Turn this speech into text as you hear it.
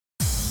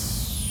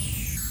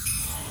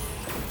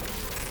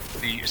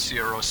the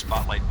CRO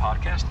Spotlight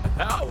podcast.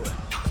 Powered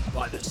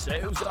by the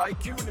Sales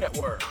IQ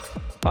Network.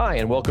 Hi,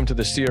 and welcome to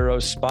the CRO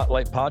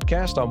Spotlight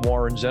podcast. I'm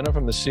Warren Zenna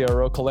from the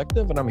CRO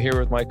Collective, and I'm here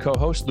with my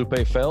co-host,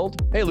 Lupe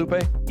Feld. Hey,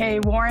 Lupe. Hey,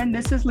 Warren,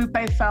 this is Lupe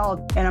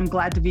Feld, and I'm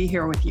glad to be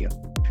here with you.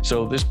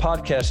 So this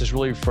podcast is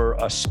really for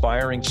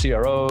aspiring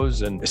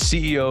CROs and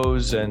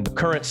CEOs and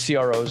current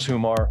CROs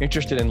whom are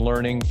interested in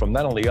learning from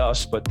not only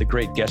us, but the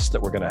great guests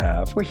that we're going to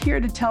have. We're here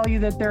to tell you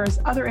that there's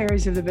other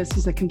areas of the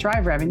business that can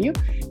drive revenue,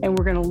 and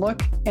we're going to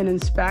look and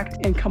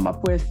inspect and come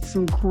up with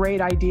some great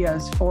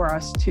ideas for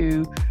us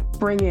to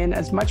bring in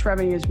as much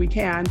revenue as we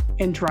can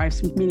and drive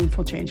some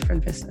meaningful change for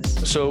the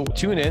business. So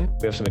tune in.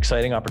 We have some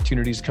exciting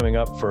opportunities coming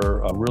up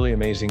for really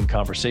amazing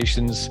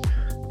conversations,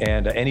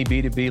 and any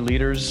B2B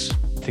leaders,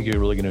 I think you're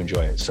really going to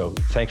enjoy it. So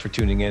thanks for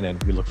tuning in,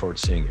 and we look forward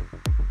to seeing you.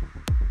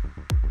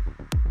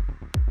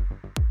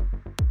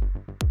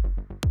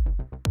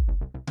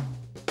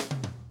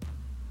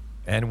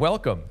 And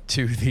welcome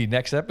to the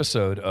next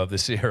episode of the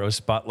CRO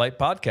Spotlight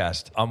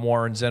podcast. I'm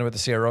Warren Zen with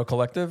the CRO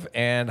Collective.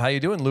 And how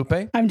you doing,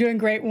 Lupe? I'm doing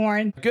great,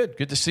 Warren. Good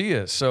to see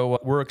you. So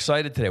we're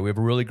excited today. We have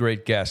a really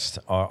great guest.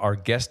 Our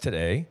guest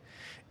today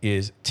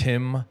is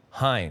Tim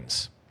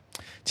Hines.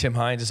 Tim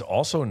Hines is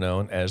also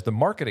known as the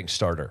Marketing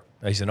Starter.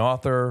 He's an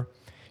author.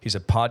 He's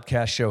a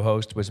podcast show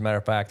host. As a matter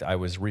of fact, I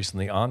was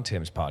recently on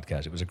Tim's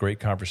podcast. It was a great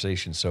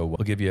conversation, so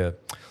we'll give you a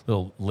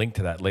little link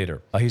to that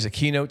later. He's a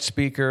keynote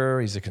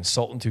speaker. He's a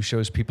consultant who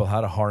shows people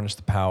how to harness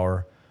the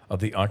power of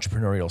the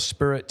entrepreneurial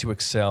spirit to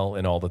excel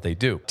in all that they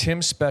do.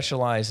 Tim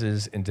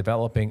specializes in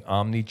developing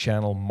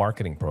omni-channel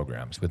marketing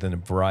programs within a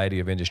variety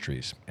of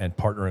industries and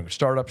partnering with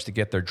startups to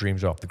get their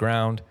dreams off the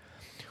ground.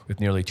 With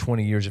nearly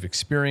 20 years of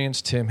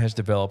experience, Tim has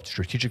developed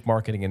strategic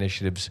marketing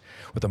initiatives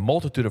with a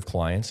multitude of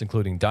clients,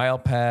 including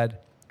Dialpad,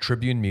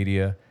 Tribune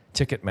Media,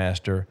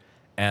 Ticketmaster,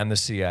 and the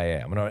CIA.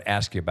 I'm going to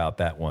ask you about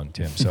that one,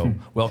 Tim. So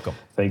welcome.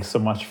 Thanks so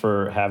much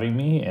for having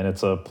me, and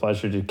it's a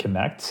pleasure to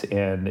connect.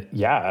 And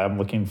yeah, I'm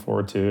looking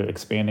forward to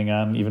expanding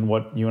on even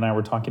what you and I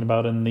were talking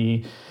about in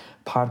the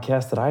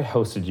podcast that I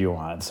hosted you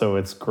on. So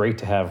it's great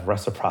to have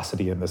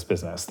reciprocity in this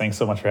business. Thanks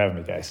so much for having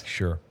me, guys.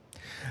 Sure.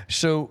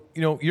 So,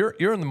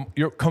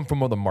 you're come from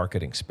the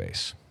marketing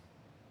space.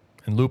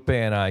 And Lupe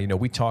and I,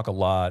 we talk a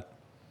lot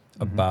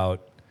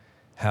about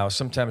how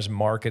sometimes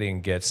marketing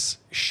gets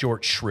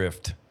short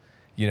shrift,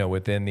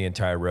 within the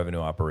entire revenue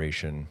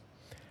operation.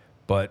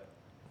 But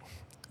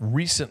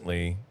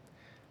recently,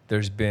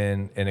 there's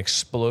been an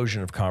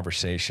explosion of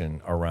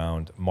conversation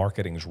around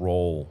marketing's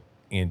role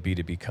in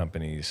B2B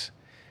companies,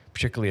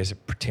 particularly as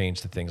it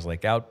pertains to things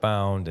like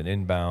outbound and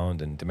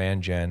inbound and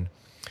demand gen.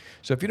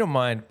 So if you don't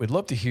mind, we'd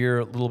love to hear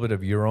a little bit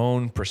of your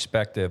own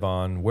perspective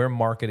on where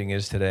marketing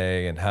is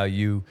today and how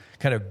you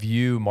kind of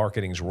view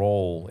marketing's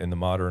role in the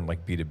modern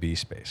B2B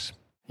space.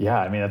 Yeah,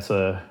 I mean, that's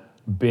a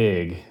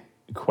big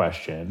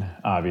question,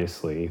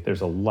 obviously.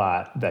 There's a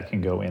lot that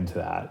can go into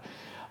that.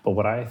 But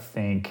what I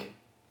think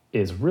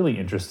is really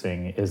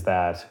interesting is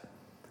that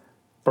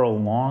for a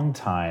long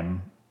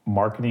time,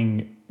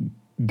 marketing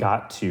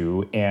got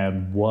to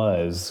and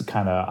was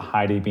kind of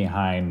hiding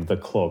behind the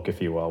cloak,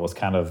 if you will, was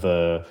kind of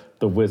the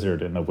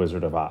wizard in the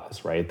Wizard of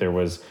Oz, right? There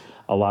was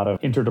a lot of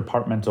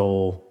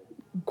interdepartmental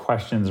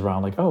questions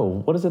around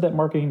what is it that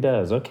marketing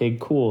does? Okay,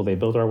 cool. They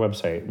built our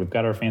website. We've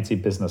got our fancy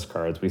business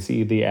cards. We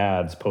see the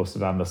ads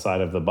posted on the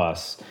side of the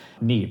bus.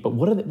 Neat. But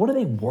what are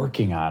they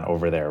working on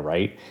over there,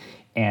 right?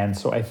 And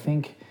so I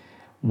think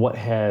what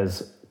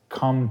has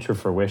come to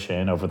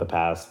fruition over the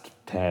past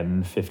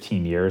 10,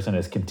 15 years and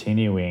is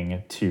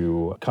continuing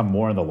to come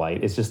more in the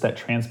light is just that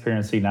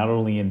transparency, not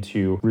only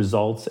into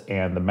results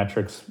and the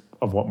metrics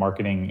of what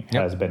marketing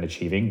has been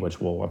achieving,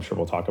 which I'm sure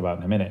we'll talk about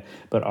in a minute,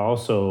 but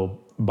also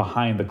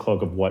behind the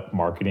cloak of what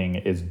marketing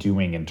is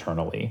doing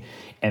internally.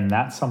 And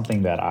that's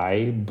something that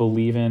I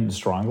believe in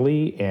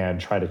strongly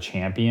and try to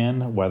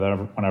champion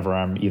whenever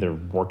I'm either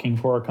working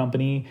for a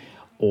company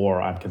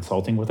or I'm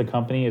consulting with a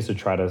company, is to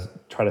try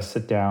to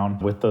sit down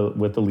with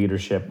the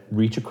leadership,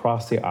 reach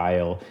across the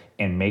aisle,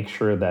 and make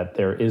sure that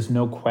there is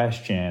no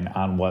question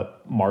on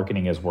what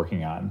marketing is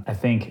working on. I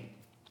think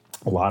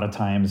a lot of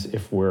times,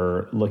 if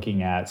we're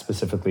looking at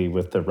specifically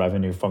with the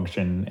revenue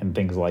function and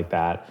things like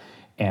that,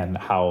 and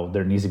how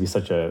there needs to be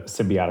such a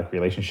symbiotic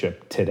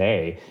relationship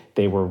today,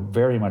 they were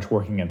very much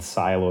working in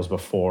silos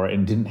before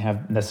and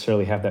didn't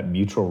necessarily have that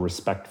mutual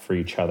respect for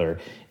each other.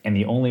 And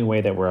the only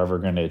way that we're ever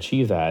going to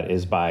achieve that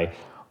is by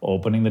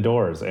opening the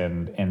doors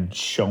and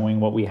showing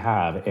what we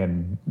have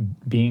and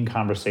being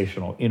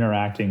conversational,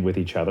 interacting with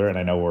each other. And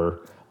I know we're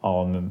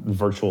all in the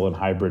virtual and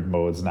hybrid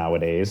modes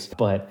nowadays,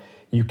 but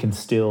you can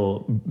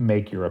still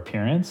make your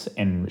appearance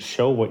and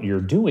show what you're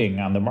doing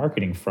on the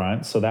marketing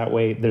front. So that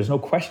way there's no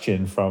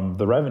question from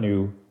the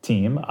revenue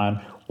team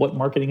on what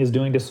marketing is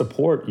doing to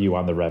support you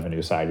on the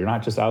revenue side. You're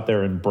not just out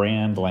there in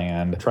brand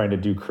land trying to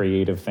do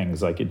creative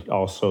things. You can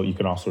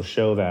also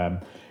show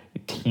them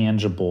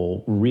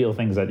tangible, real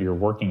things that you're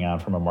working on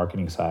from a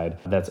marketing side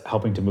that's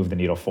helping to move the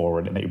needle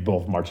forward and that you're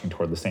both marching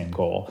toward the same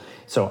goal.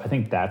 So I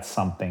think that's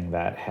something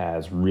that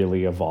has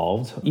really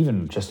evolved,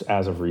 even just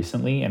as of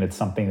recently. And it's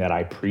something that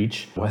I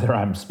preach, whether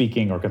I'm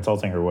speaking or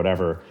consulting or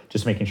whatever,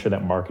 just making sure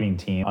that marketing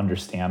team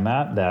understand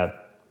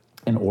that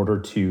in order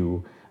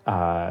to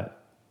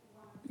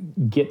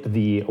get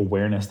the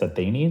awareness that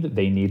they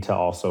need to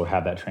also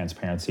have that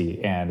transparency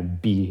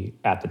and be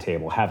at the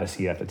table, have a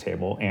seat at the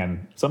table.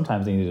 And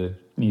sometimes they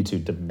need to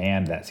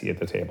demand that seat at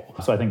the table.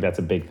 So I think that's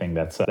a big thing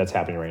that's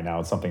happening right now.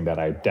 It's something that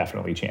I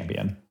definitely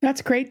champion.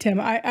 That's great,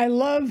 Tim. I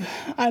love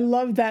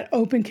that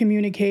open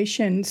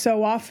communication.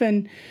 So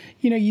often,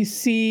 you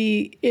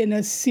see in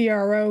a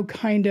CRO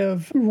kind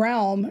of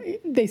realm,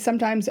 they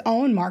sometimes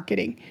own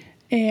marketing.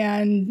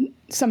 And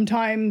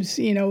sometimes,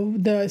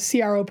 the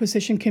CRO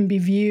position can be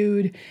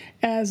viewed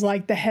as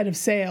like the head of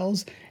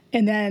sales,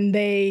 and then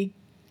they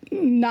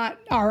not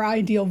our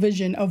ideal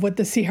vision of what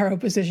the CRO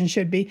position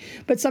should be.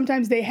 But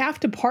sometimes they have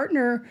to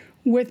partner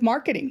with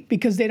marketing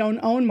because they don't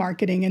own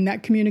marketing, and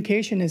that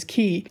communication is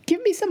key.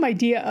 Give me some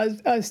idea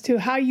as to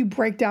how you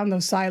break down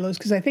those silos,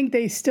 because I think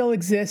they still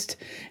exist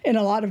in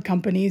a lot of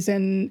companies.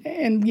 And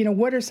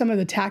what are some of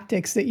the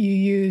tactics that you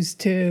use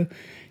to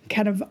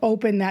kind of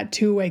open that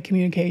two-way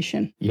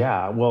communication?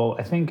 Yeah, well,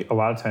 I think a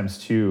lot of times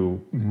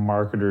too,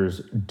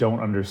 marketers don't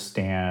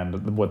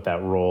understand what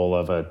that role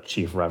of a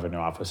chief revenue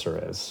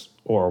officer is,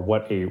 or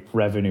what a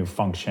revenue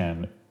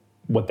function,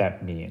 what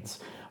that means.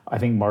 I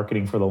think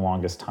marketing for the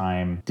longest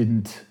time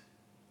didn't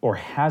or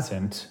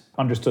hasn't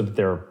understood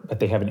that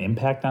they have an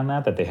impact on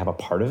that they have a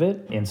part of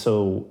it. And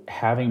so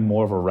having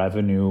more of a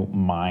revenue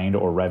mind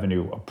or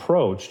revenue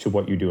approach to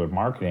what you do in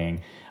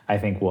marketing, I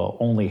think will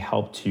only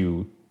help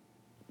to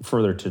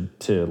further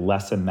to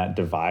lessen that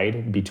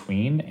divide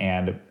between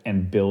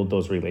and build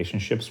those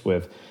relationships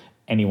with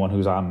anyone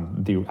who's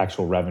on the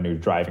actual revenue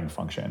driving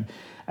function.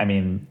 I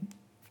mean,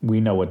 we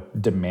know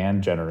what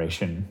demand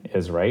generation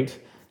is, right?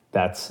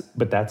 That's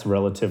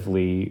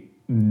relatively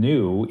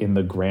new in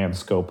the grand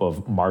scope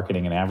of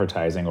marketing and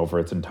advertising over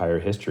its entire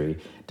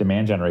history.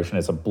 Demand generation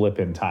is a blip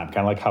in time, kind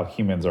of like how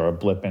humans are a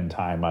blip in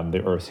time on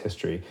the Earth's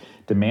history.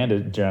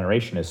 Demand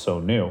generation is so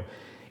new.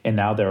 And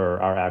now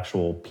there are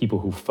actual people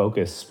who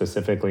focus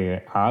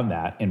specifically on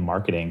that in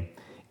marketing.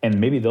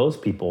 And maybe those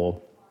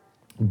people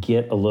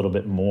get a little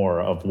bit more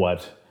of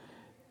what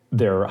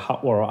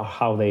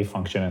how they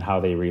function and how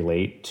they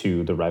relate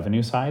to the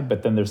revenue side.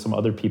 But then there's some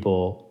other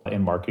people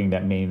in marketing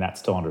that may not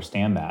still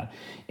understand that.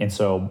 And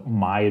so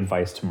my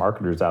advice to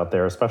marketers out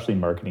there, especially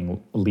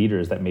marketing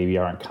leaders that maybe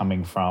aren't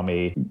coming from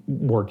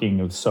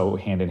working so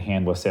hand in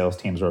hand with sales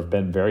teams or have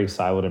been very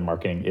siloed in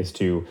marketing, is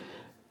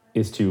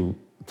to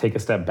take a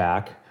step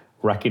back,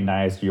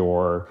 recognize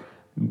your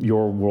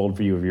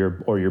worldview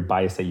of your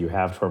bias that you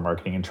have toward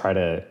marketing, and try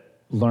to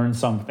learn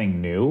something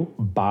new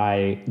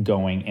by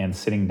going and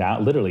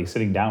literally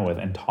sitting down with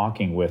and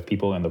talking with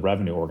people in the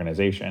revenue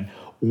organization,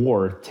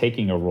 or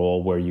taking a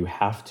role where you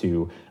have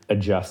to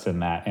adjust in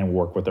that and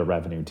work with the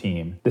revenue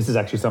team. This is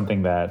actually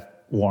something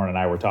that Warren and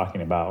I were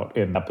talking about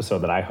in an episode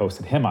that I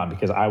hosted him on,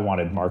 because I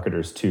wanted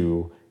marketers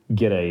to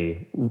get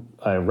a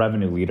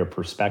revenue leader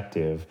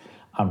perspective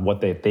on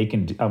what they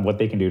can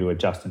do to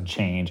adjust and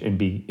change and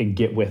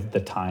get with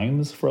the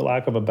times, for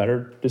lack of a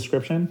better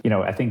description.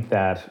 I think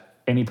that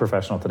any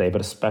professional today, but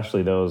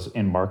especially those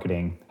in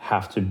marketing,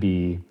 have to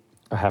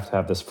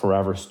have this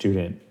forever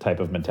student type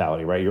of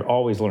mentality, right? You're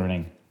always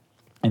learning.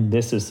 And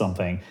this is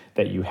something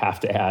that you have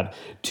to add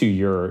to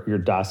your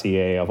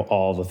dossier of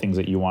all the things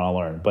that you want to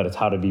learn. But it's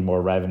how to be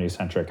more revenue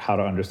centric, how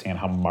to understand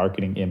how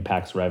marketing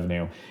impacts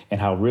revenue,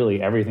 and how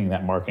really everything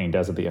that marketing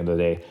does at the end of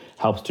the day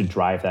helps to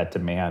drive that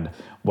demand,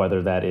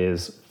 whether that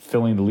is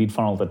filling the lead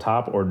funnel at the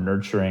top or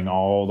nurturing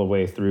all the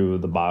way through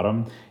the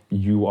bottom.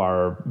 You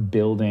are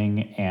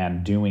building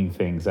and doing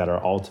things that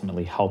are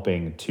ultimately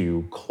helping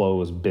to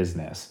close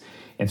business.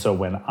 And so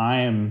when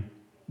I'm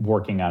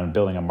working on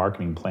building a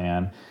marketing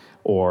plan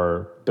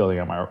or building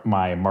up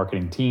my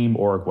marketing team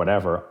or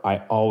whatever, I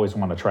always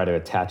want to try to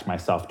attach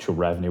myself to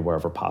revenue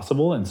wherever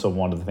possible. And so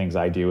one of the things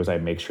I do is I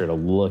make sure to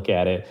look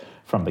at it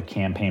from the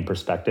campaign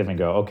perspective and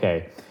go,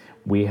 okay,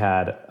 we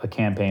had a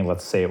campaign,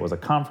 let's say it was a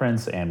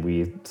conference, and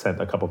we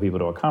sent a couple people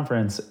to a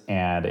conference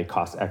and it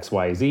cost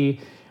XYZ.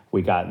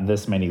 We got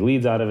this many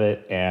leads out of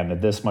it and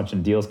this much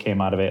in deals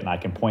came out of it. And I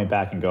can point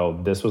back and go,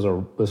 this was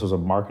a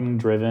marketing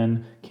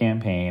driven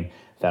campaign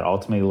that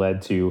ultimately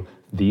led to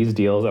these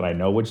deals, and I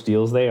know which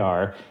deals they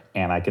are.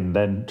 And I can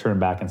then turn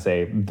back and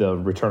say the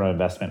return on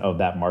investment of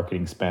that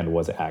marketing spend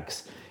was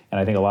X. And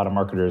I think a lot of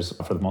marketers,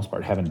 for the most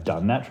part, haven't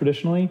done that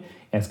traditionally.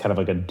 And it's kind of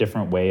like a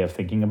different way of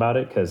thinking about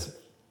it, because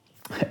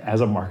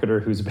as a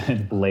marketer who's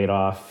been laid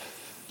off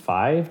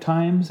 5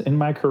 times in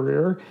my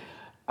career,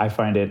 I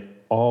find it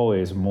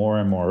always more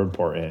and more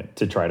important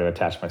to try to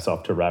attach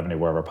myself to revenue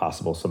wherever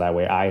possible. So that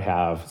way I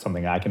have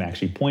something I can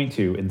actually point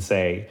to and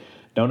say,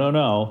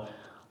 no,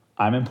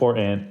 I'm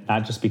important,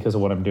 not just because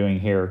of what I'm doing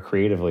here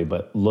creatively,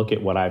 but look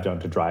at what I've done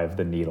to drive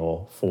the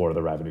needle for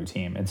the revenue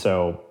team. And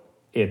so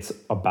it's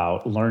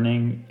about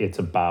learning, it's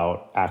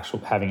about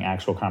having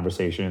actual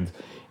conversations,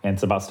 and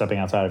it's about stepping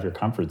outside of your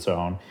comfort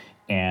zone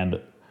and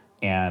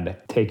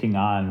taking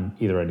on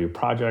either a new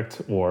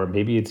project, or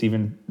maybe it's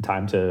even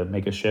time to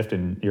make a shift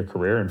in your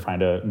career and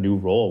find a new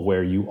role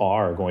where you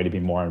are going to be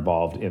more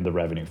involved in the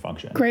revenue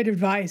function. Great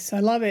advice. I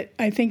love it.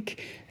 I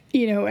think,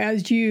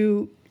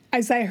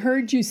 as I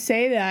heard you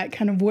say that,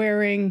 kind of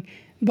wearing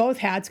both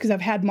hats, because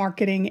I've had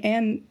marketing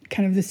and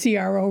kind of the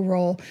CRO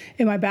role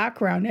in my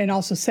background and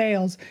also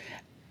sales,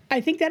 I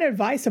think that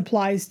advice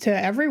applies to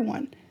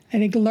everyone. I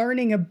think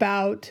learning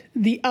about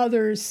the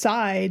other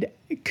side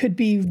could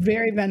be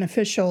very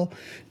beneficial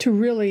to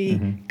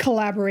really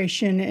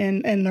collaboration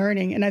and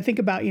learning. And I think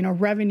about,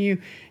 revenue,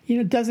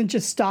 doesn't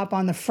just stop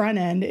on the front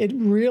end. It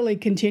really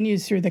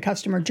continues through the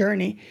customer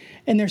journey.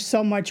 And there's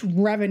so much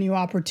revenue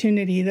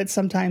opportunity that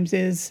sometimes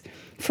is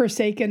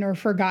forsaken or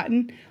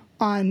forgotten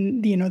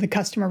on, the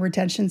customer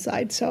retention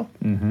side. So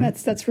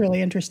that's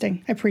really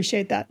interesting. I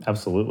appreciate that.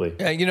 Absolutely.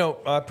 Yeah,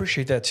 I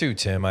appreciate that too,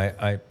 Tim.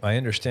 I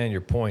understand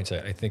your points.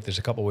 I think there's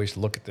a couple ways to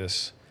look at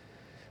this.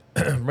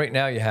 Right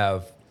now you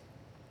have,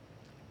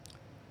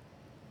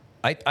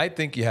 I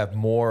think you have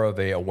more of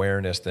a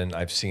awareness than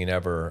I've seen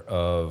ever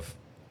of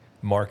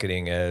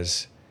marketing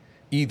as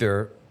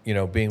either,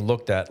 being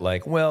looked at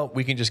like, well,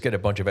 we can just get a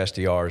bunch of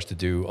SDRs to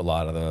do a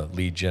lot of the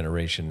lead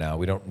generation now.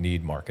 We don't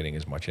need marketing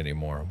as much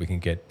anymore. We can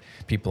get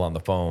people on the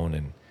phone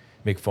and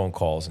make phone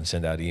calls and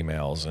send out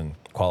emails and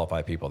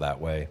qualify people that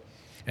way,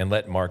 and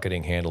let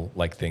marketing handle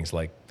things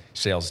like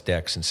sales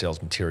decks and sales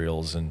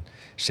materials and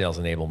sales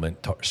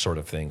enablement sort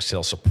of things,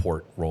 sales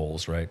support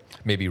roles, right?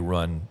 Maybe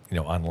run,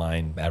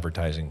 online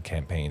advertising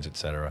campaigns, et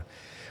cetera.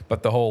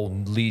 But the whole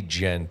lead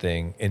gen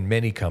thing in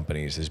many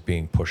companies is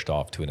being pushed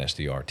off to an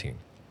SDR team.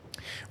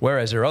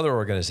 Whereas there are other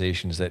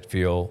organizations that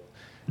feel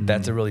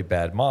that's a really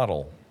bad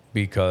model,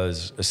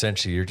 because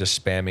essentially you're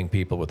just spamming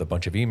people with a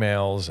bunch of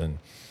emails and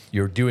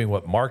you're doing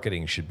what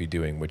marketing should be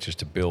doing, which is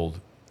to build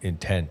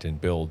intent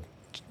and build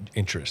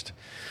interest.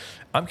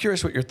 I'm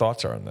curious what your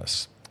thoughts are on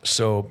this.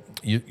 So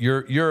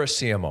you're a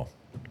CMO,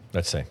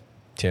 let's say,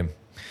 Tim.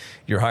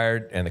 You're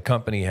hired and the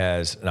company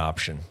has an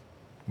option,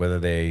 whether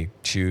they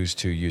choose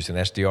to use an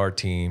SDR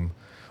team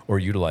or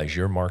utilize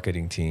your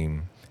marketing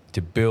team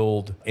to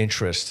build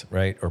interest,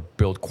 right, or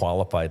build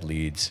qualified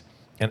leads.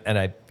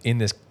 And in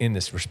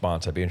this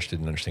response, I'd be interested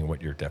in understanding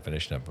what your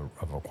definition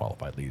of a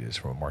qualified lead is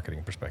from a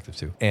marketing perspective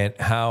too, and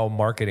how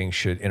marketing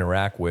should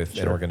interact with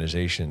an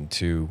organization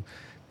to,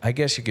 I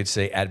guess you could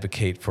say,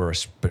 advocate for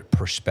a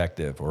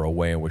perspective or a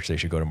way in which they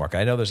should go to market.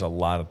 I know there's a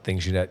lot of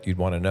things you'd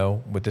want to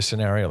know with this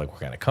scenario, like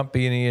what kind of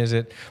company is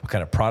it, what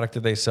kind of product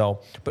do they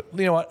sell. But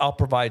you know what? I'll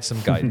provide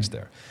some guidance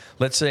there.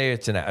 Let's say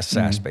it's a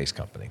SaaS-based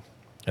company,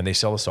 and they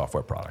sell a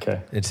software product.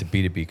 Okay. It's a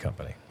B2B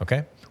company,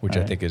 okay, which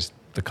I think is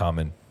the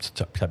common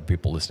type of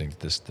people listening to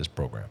this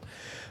program.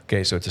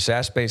 Okay, so it's a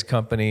SaaS-based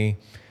company,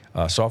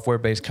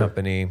 software-based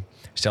company,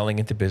 selling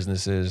into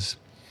businesses,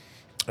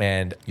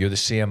 and you're the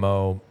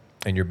CMO,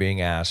 and you're being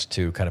asked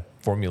to kind of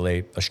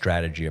formulate a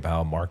strategy of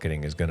how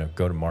marketing is going to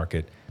go to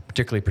market,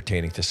 particularly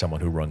pertaining to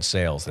someone who runs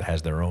sales that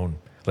has their own,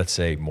 let's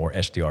say, more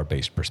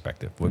SDR-based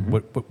perspective.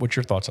 What's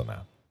your thoughts on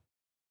that?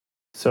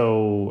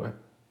 So,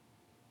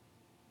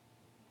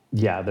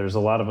 yeah, there's a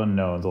lot of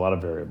unknowns, a lot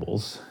of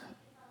variables.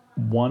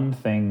 One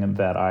thing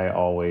that I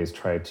always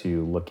try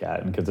to look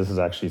at, and because this is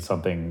actually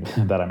something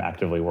that I'm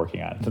actively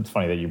working on, it's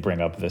funny that you bring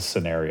up this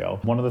scenario.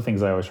 One of the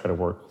things I always try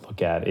to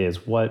look at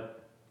is what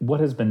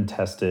has been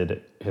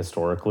tested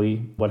historically?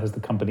 What has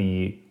the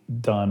company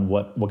done?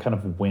 What kind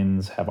of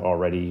wins have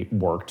already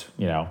worked?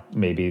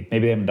 Maybe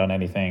they haven't done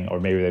anything, or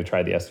maybe they've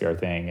tried the SDR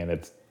thing and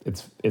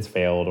it's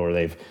failed, or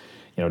they've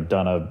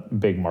done a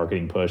big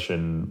marketing push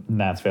and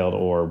that's failed,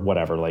 or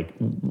whatever. Like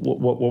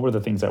what were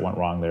the things that went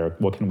wrong there?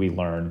 What can we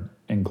learn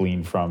and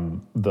glean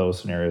from those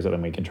scenarios that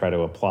then we can try to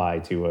apply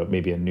to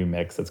maybe a new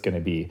mix that's going to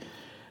be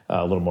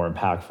a little more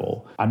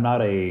impactful? I'm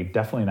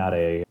definitely not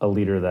a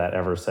leader that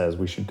ever says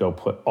we should go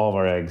put all of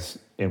our eggs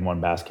in one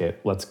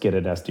basket. Let's get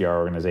an SDR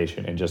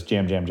organization and just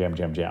jam.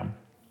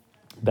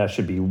 That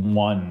should be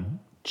one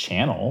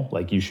channel.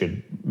 Like, you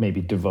should maybe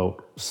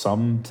devote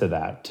some to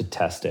that to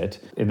test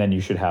it. And then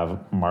you should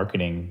have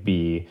marketing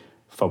be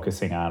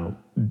focusing on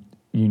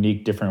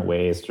unique different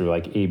ways through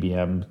like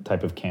ABM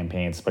type of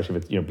campaigns, especially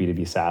with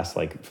B2B SaaS,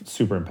 like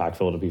super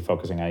impactful to be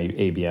focusing on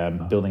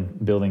ABM,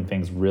 building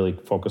things really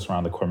focused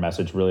around the core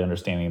message, really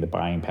understanding the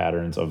buying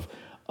patterns of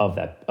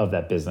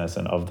that business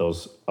and of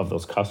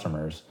those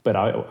customers. But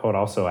I would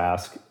also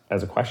ask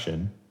as a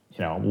question,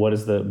 what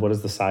is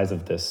the size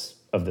of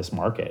this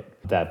market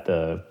that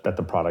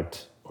the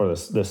product or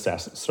the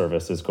SaaS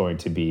service is going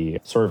to be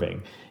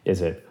serving?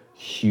 Is it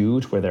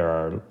huge, where there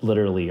are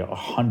literally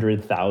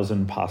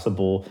 100,000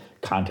 possible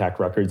contact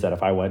records that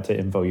if I went to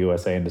Info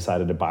USA and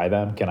decided to buy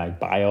them, can I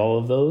buy all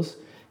of those?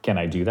 Can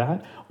I do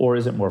that? Or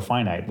is it more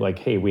finite? Like,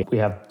 hey, we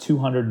have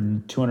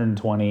 200,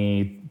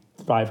 220,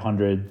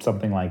 500,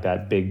 something like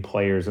that, big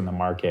players in the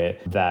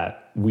market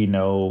that we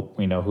know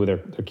who their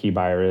key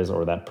buyer is,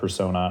 or that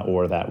persona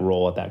or that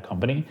role at that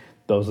company.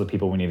 those are the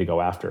people we need to go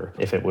after.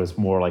 If it was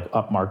more like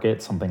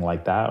upmarket, something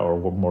like that, or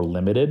more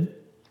limited,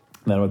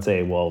 then I would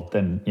say, well,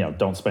 then,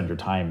 don't spend your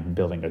time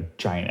building a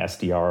giant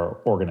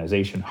SDR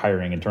organization,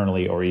 hiring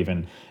internally, or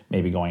even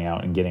maybe going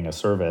out and getting a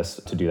service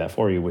to do that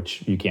for you,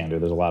 which you can do.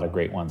 There's a lot of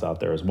great ones out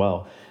there as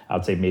well. I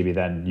would say maybe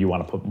then you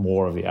want to put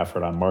more of the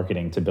effort on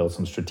marketing to build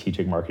some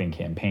strategic marketing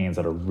campaigns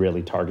that are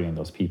really targeting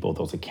those people,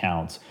 those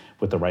accounts,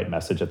 with the right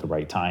message at the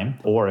right time.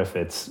 Or if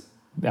it's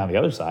on the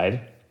other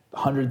side,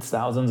 hundreds,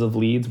 thousands of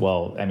leads,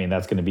 well, I mean,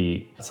 that's going to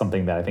be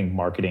something that I think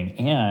marketing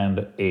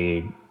and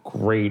a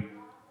great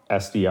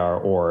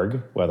SDR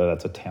org, whether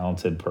that's a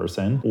talented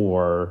person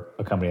or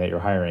a company that you're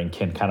hiring,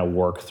 can kind of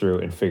work through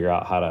and figure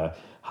out how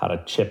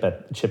to chip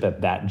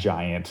at that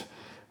giant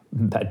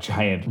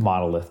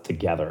monolith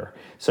together.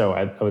 So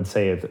I would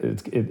say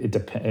it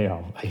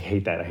depends. I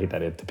hate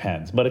that it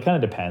depends, but it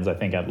kind of depends. I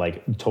think at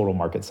like total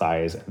market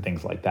size and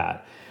things like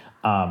that.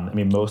 I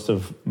mean, most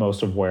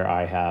of where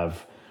I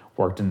have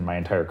worked in my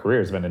entire career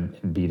has been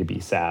in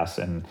B2B SaaS,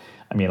 and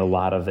I mean, a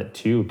lot of it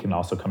too can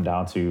also come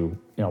down to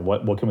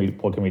what can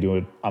we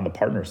do on the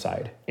partner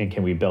side, and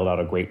can we build out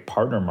a great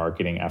partner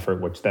marketing effort,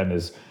 which then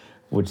is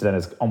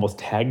almost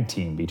tag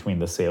team between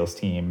the sales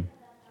team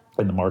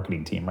and the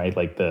marketing team, right?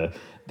 Like the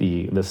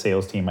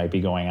sales team might be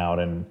going out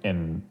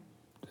and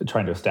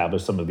trying to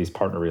establish some of these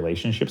partner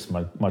relationships,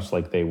 much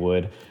like they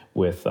would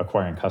with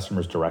acquiring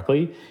customers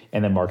directly.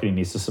 And then marketing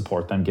needs to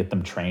support them, get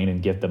them trained,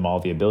 and give them all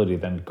the ability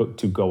then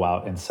to go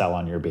out and sell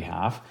on your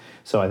behalf.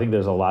 So I think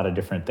there's a lot of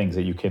different things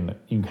that you can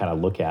kind of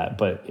look at.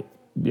 But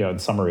in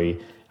summary,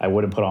 I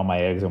wouldn't put all my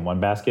eggs in one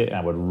basket, and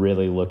I would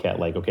really look at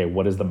like, okay,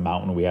 what is the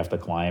mountain we have to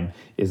climb?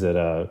 Is it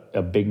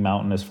a big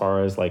mountain as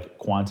far as like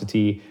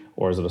quantity,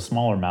 or is it a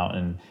smaller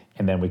mountain?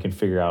 And then we can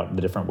figure out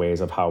the different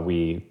ways of how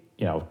we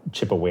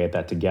chip away at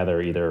that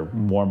together, either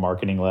more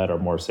marketing led or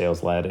more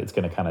sales led. It's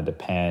going to kind of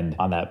depend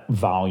on that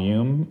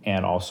volume,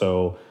 and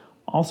also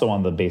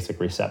on the basic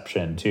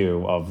reception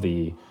too of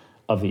the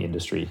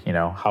industry.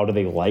 How do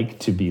they like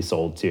to be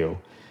sold to?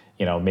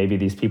 Maybe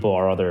these people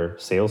are other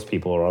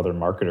salespeople or other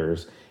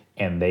marketers,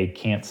 and they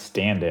can't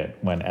stand it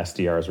when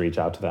SDRs reach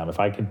out to them. If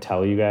I could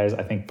tell you guys,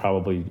 I think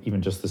probably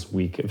even just this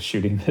week of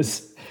shooting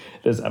this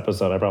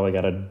episode, I probably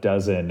got a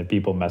dozen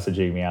people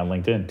messaging me on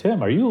LinkedIn.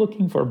 Tim, are you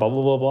looking for blah,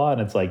 blah, blah, blah?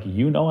 And it's like,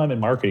 I'm in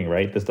marketing,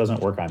 right? This doesn't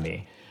work on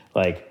me.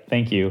 Like,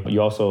 thank you.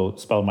 You also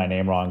spelled my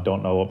name wrong.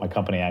 Don't know what my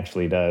company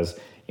actually does.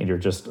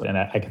 And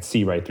I could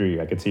see right through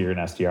you. I could see you're an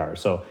SDR.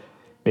 So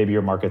maybe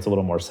your market's a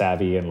little more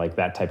savvy, and like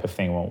that type of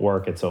thing won't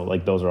work. And so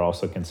like those are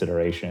also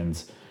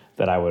considerations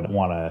that I would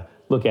want to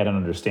look at and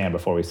understand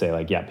before we say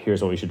like, yep,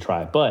 here's what we should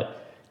try. But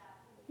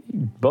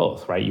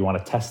both, right? You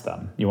want to test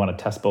them. You want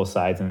to test both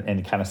sides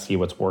and kind of see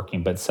what's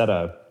working, but set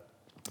a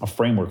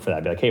framework for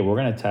that. Be like, hey, we're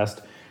going to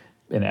test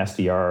an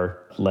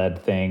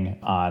SDR-led thing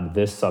on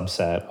this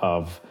subset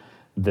of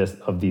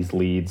these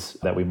leads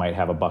that we might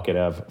have a bucket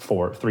of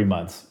for 3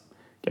 months.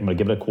 I'm going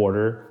to give it a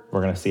quarter.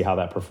 We're going to see how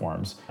that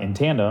performs. In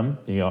tandem,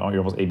 you're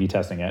almost A/B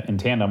testing it. In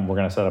tandem, we're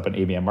going to set up an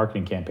ABM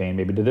marketing campaign,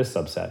 maybe to this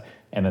subset,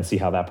 and then see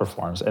how that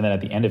performs. And then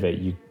at the end of it,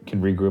 you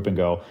can regroup and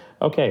go,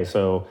 okay,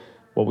 so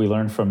what we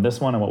learned from this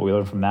one and what we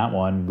learned from that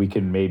one, we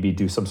can maybe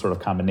do some sort of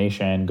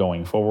combination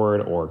going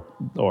forward,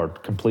 or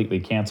completely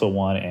cancel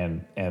one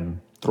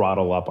and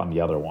throttle up on the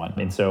other one.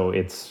 And so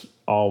it's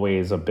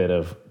always a bit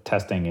of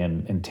testing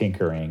and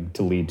tinkering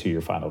to lead to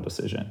your final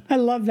decision. I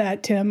love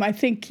that, Tim. I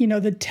think,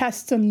 the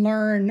test and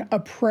learn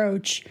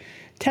approach,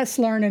 test,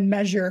 learn, and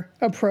measure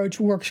approach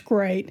works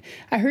great.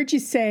 I heard you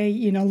say,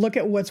 look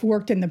at what's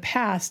worked in the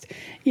past,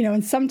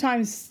 and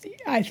sometimes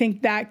I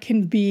think that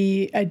can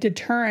be a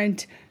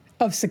deterrent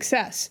of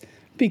success,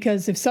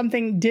 because if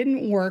something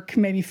didn't work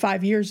maybe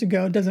 5 years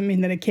ago, doesn't mean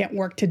that it can't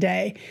work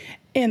today.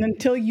 And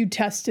until you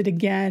test it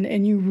again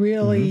and you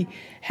really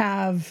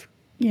have,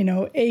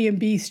 A and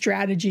B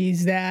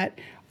strategies that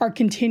are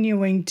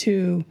continuing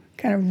to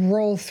kind of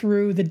roll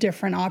through the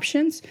different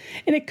options.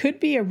 And it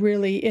could be a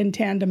really in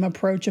tandem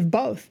approach of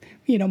both,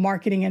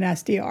 marketing and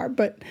SDR.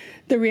 But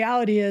the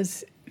reality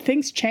is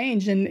things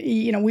change, and,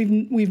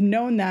 we've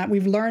known that,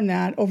 we've learned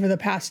that over the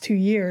past 2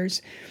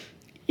 years.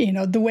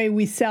 The way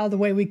we sell, the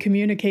way we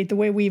communicate, the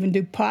way we even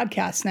do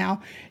podcasts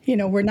now,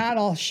 we're not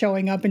all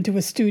showing up into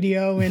a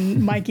studio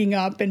and miking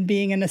up and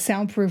being in a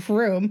soundproof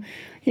room.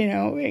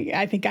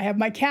 I think I have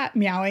my cat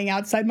meowing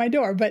outside my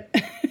door, but,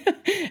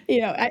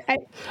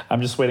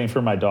 I'm just waiting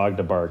for my dog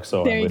to bark,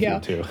 so I'm with you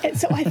too.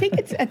 So I think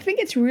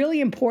it's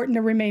really important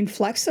to remain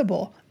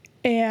flexible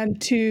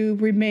and to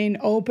remain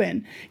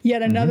open.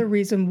 Yet another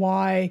reason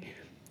why,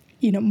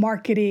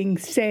 marketing,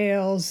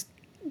 sales,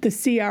 the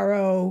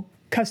CRO,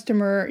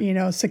 customer,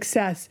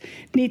 success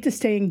need to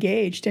stay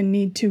engaged and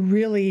need to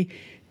really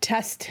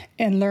test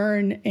and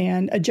learn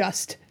and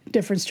adjust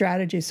different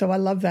strategies. So I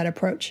love that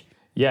approach.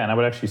 Yeah, and I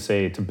would actually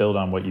say, to build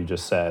on what you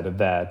just said,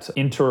 that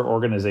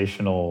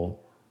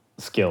inter-organizational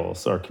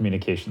skills or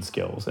communication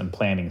skills and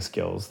planning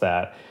skills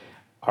that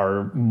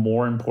are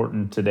more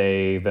important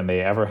today than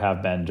they ever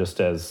have been, just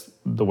as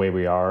the way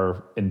we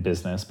are in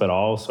business, but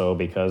also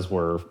because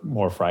we're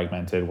more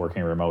fragmented,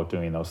 working remote,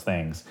 doing those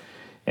things.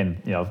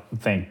 And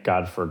thank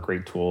God for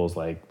great tools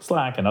like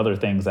Slack and other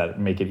things that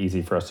make it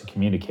easy for us to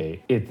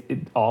communicate.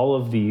 All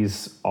of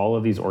these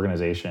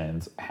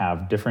organizations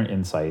have different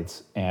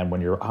insights, and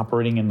when you're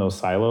operating in those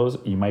silos,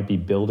 you might be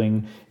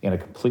building in a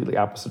completely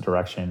opposite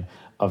direction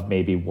of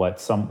maybe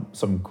what some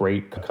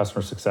great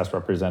customer success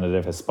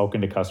representative has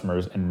spoken to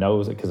customers and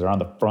knows it because they're on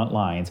the front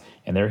lines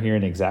and they're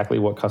hearing exactly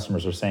what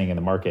customers are saying in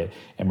the market.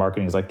 And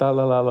marketing is like, la,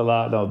 la, la, la,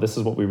 la, no, this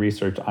is what we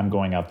researched. I'm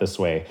going out this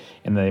way.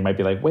 And then they might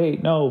be like,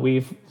 wait, no,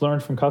 we've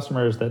learned from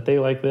customers that they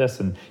like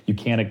this. And you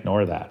can't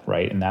ignore that,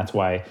 right? And that's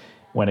why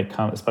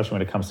especially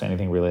when it comes to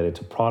anything related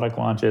to product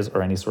launches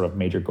or any sort of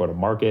major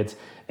go-to-markets,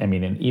 and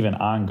even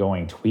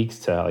ongoing tweaks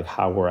to like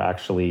how we're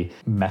actually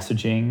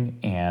messaging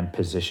and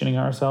positioning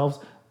ourselves,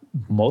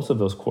 most of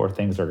those core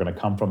things are going to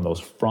come from those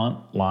front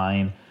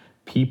line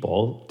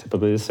people,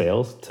 typically the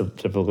sales,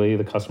 typically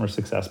the customer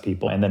success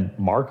people, and then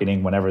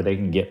marketing whenever they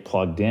can get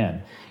plugged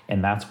in.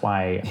 And that's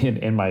why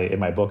in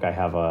my book I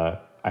have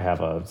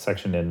a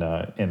section in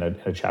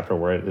a chapter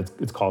where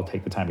it's called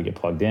 "Take the Time to Get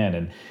Plugged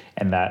In,"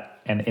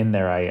 and in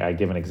there I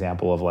give an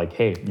example of like,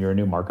 hey, you're a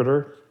new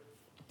marketer,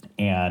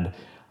 and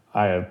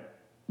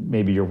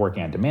maybe you're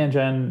working on demand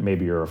gen,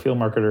 maybe you're a field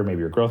marketer, maybe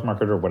you're a growth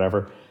marketer,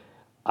 whatever.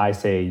 I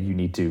say you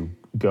need to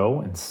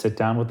go and sit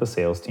down with the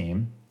sales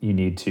team. You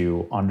need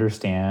to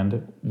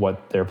understand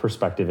what their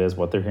perspective is,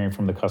 what they're hearing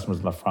from the customers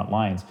in the front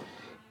lines,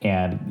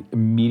 and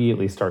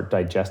immediately start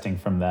digesting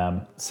from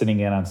them, sitting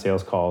in on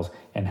sales calls.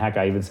 And heck,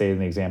 I even say in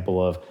the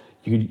example of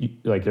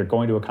like you're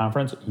going to a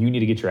conference, you need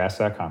to get your ass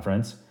to that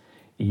conference.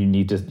 You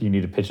need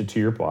to pitch it to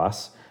your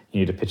boss. You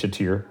need to pitch it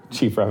to your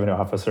chief revenue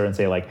officer and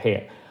say like,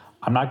 hey,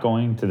 I'm not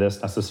going to this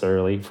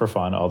necessarily for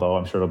fun, although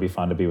I'm sure it'll be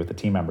fun to be with the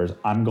team members.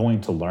 I'm going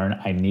to learn.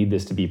 I need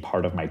this to be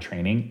part of my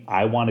training.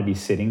 I want to be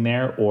sitting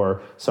there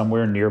or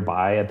somewhere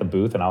nearby at the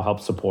booth, and I'll help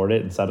support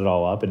it and set it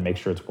all up and make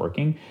sure it's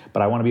working.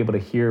 But I want to be able to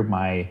hear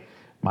my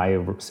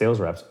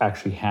sales reps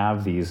actually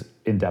have these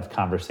in-depth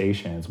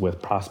conversations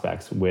with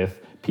prospects,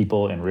 with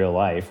people in real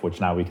life, which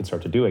now we can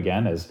start to do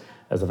again as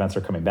events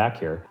are coming back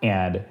here,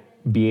 and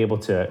be able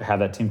to have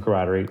that team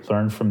camaraderie,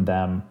 learn from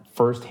them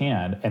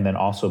firsthand, and then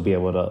also be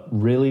able to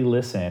really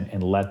listen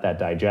and let that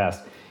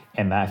digest.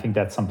 And I think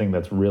that's something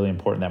that's really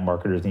important that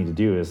marketers need to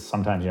do. Is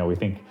sometimes, we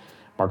think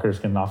marketers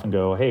can often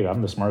go, hey,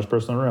 I'm the smartest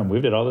person in the room.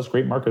 We did all this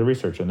great market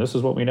research and this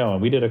is what we know.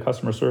 And we did a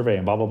customer survey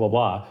and blah, blah, blah,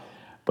 blah.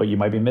 But you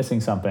might be missing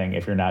something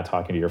if you're not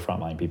talking to your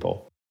frontline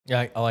people.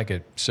 Yeah, I like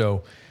it.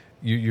 So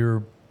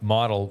your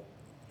model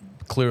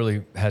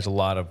clearly has a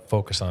lot of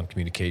focus on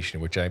communication,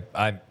 which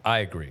I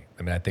agree.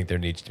 I think there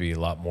needs to be a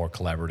lot more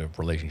collaborative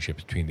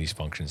relationships between these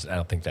functions. I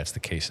don't think that's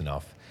the case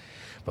enough.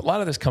 But a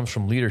lot of this comes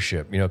from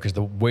leadership, because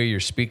the way you're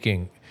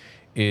speaking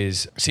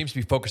seems to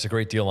be focused a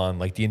great deal on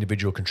like the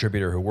individual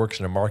contributor who works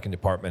in a marketing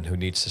department who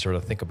needs to sort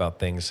of think about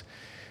things.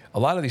 A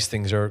lot of these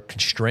things are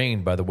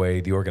constrained by the way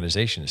the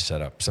organization is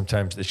set up.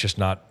 Sometimes it's just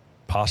not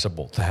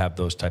possible to have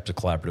those types of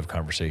collaborative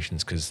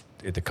conversations because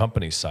the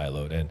company's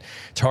siloed, and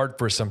it's hard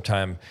for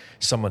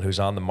someone who's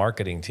on the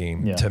marketing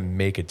team to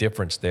make a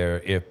difference there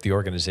if the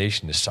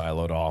organization is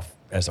siloed off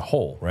as a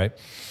whole, right?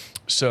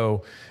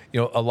 So,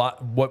 a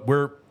lot what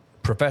we're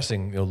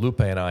professing,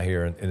 Lupe and I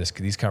here in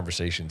these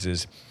conversations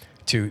is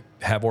to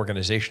have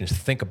organizations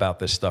think about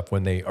this stuff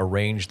when they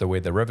arrange the way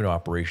the revenue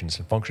operations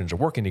and functions are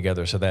working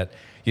together so that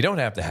you don't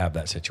have to have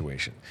that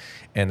situation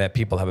and that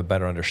people have a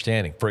better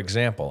understanding. For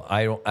example,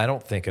 I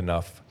don't think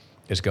enough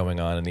is going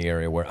on in the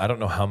area where I don't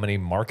know how many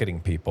marketing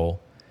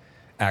people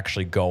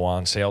actually go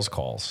on sales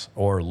calls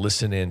or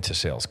listen into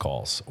sales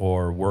calls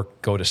or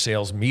go to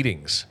sales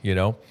meetings,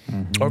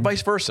 or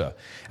vice versa.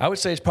 I would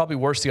say it's probably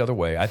worse the other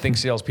way. I think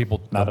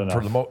salespeople,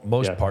 for the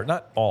most part,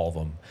 not all of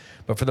them,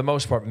 but for the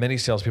most part, many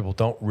salespeople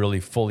don't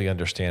really fully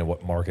understand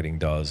what marketing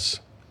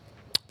does.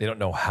 They don't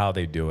know how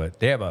they do it.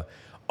 They have a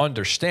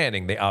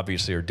understanding. They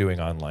obviously are doing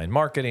online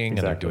marketing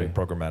and they're doing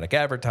programmatic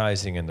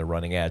advertising and they're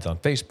running ads on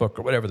Facebook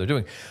or whatever they're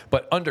doing.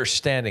 But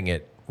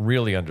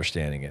really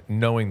understanding it,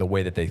 knowing the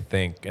way that they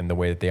think and the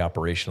way that they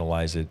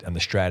operationalize it and the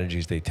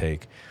strategies they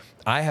take.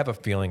 I have a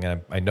feeling,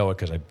 and I know it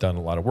because I've done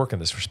a lot of work in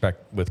this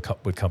respect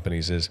with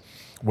companies, is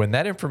when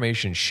that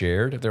information is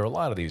shared, there are a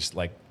lot of these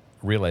like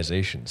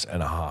realizations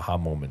and aha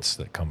moments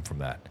that come from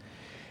that,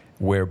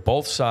 where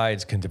both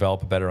sides can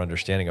develop a better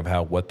understanding of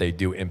how what they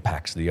do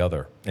impacts the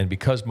other. And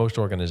because most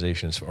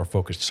organizations are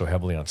focused so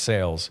heavily on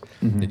sales,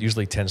 it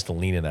usually tends to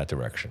lean in that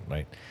direction,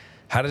 right?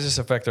 How does this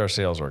affect our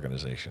sales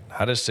organization?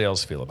 How does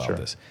sales feel about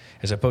this?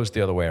 As opposed to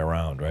the other way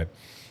around, right?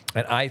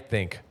 And I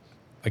think,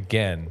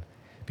 again,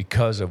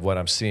 because of what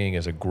I'm seeing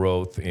as a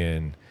growth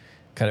in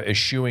kind of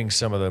eschewing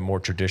some of the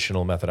more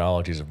traditional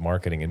methodologies of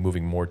marketing and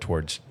moving more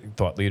towards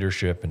thought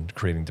leadership and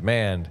creating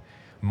demand,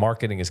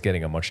 marketing is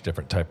getting a much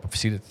different type of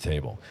seat at the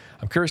table.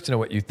 I'm curious to know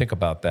what you think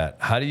about that.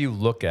 How do you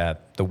look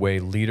at the way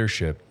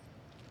leadership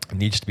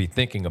needs to be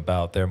thinking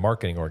about their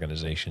marketing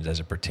organizations as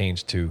it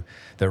pertains to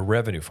their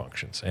revenue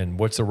functions? And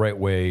what's the right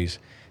ways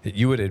that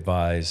you would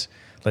advise,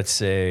 let's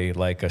say,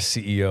 like a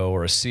CEO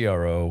or a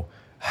CRO,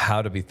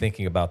 how to be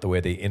thinking about the way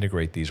they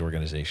integrate these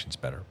organizations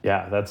better?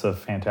 Yeah, that's a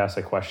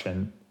fantastic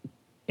question.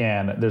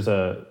 And there's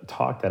a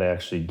talk that I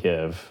actually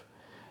give,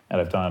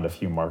 and I've done at a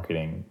few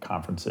marketing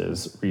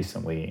conferences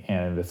recently,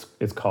 and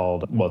it's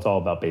called, well, it's all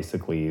about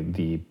basically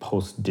the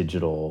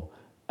post-digital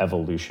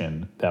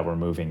evolution that we're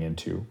moving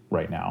into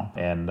right now.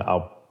 And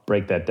I'll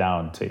break that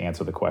down to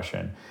answer the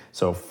question.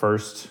 So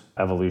first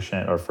phase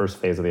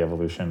of the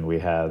evolution, we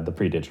had the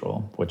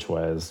pre-digital, which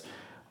was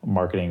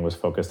marketing was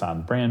focused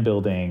on brand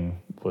building,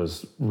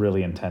 was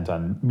really intent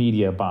on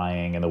media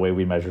buying. And the way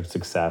we measured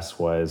success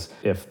was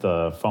if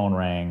the phone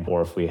rang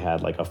or if we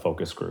had like a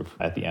focus group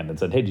at the end and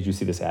said, hey, did you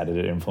see this ad? Did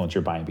it influence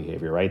your buying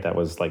behavior, right? That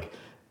was like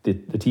the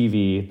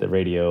TV, the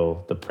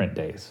radio, the print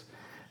days.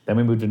 Then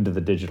we moved into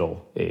the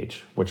digital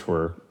age, which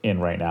we're in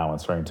right now and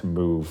starting to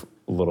move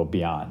a little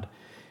beyond.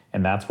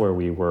 And that's where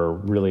we were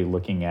really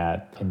looking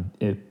at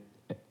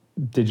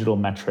digital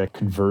metric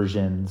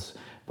conversions.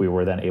 We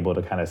were then able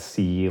to kind of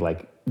see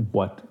like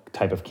what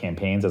type of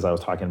campaigns, as I was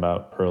talking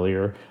about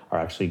earlier, are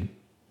actually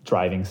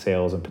driving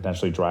sales and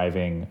potentially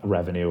driving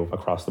revenue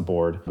across the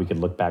board. We could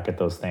look back at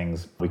those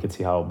things. We could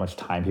see how much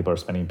time people are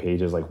spending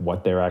pages, like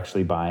what they're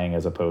actually buying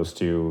as opposed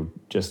to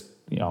just,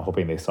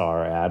 hoping they saw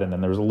our ad. And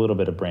then there was a little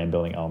bit of brand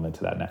building element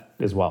to that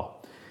as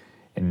well.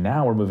 And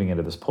now we're moving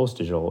into this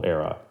post-digital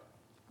era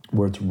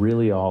where it's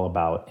really all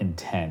about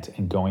intent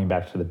and going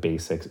back to the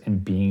basics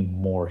and being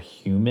more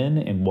human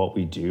in what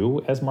we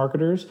do as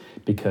marketers,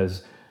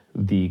 because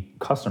the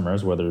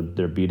customers, whether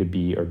they're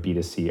B2B or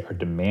B2C, are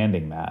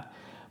demanding that.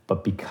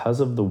 But because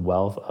of the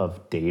wealth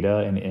of data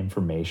and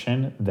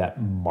information that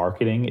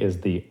marketing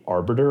is the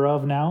arbiter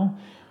of now,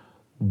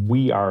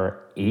 we are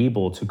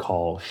able to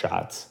call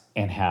shots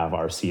and have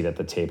our seat at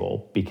the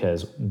table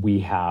because we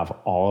have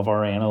all of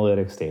our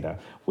analytics data.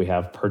 We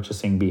have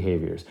purchasing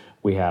behaviors.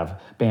 We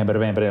have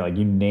like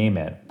you name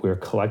it. We're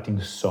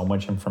collecting so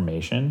much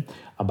information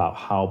about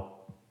how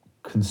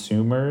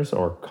consumers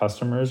or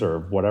customers or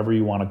whatever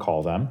you want to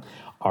call them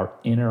are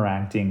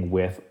interacting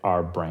with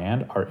our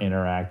brand, are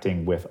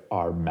interacting with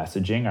our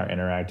messaging, are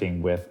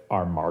interacting with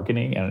our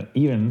marketing, and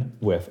even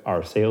with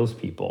our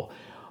salespeople.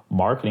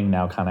 Marketing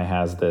now kind of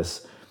has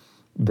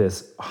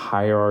this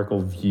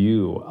hierarchical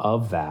view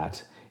of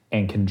that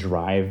and can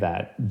drive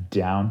that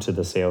down to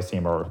the sales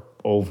team or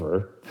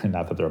over,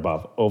 not that they're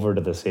above, over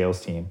to the sales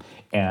team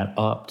and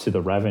up to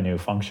the revenue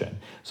function.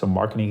 So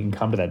marketing can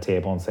come to that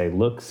table and say,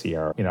 look,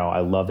 Sierra, I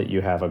love that you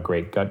have a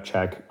great gut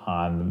check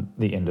on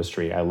the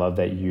industry. I love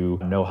that you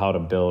know how to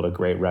build a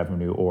great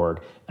revenue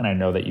org. And I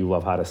know that you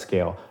love how to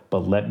scale,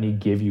 but let me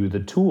give you the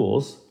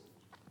tools,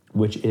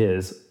 which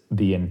is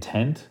the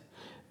intent,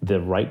 the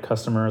right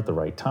customer at the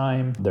right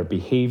time, their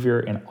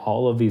behavior, and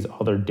all of these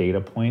other data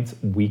points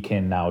we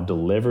can now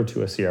deliver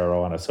to a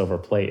CRO on a silver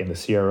plate. And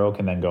the CRO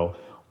can then go,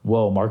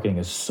 whoa, marketing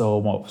is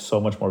so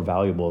much more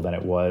valuable than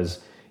it was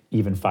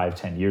even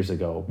 5-10 years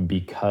ago,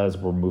 because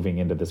we're moving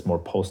into this more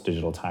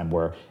post-digital time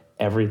where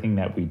everything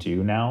that we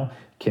do now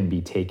can be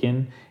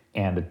taken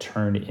and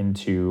turned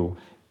into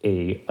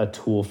a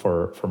tool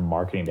for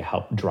marketing to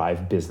help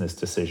drive business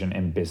decision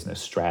and business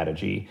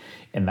strategy.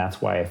 And that's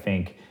why I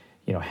think,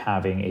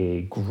 having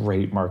a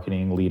great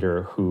marketing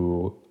leader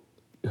who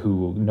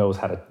knows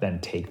how to then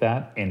take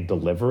that and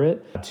deliver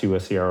it to a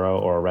CRO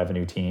or a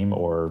revenue team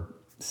or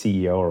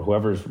CEO or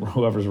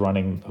whoever's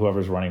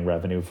running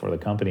revenue for the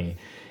company,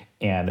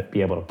 and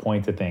be able to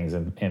point to things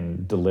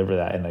and deliver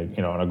that in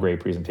a great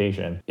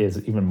presentation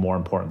is even more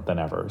important than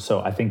ever.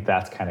 So I think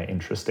that's kind of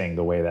interesting,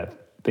 the way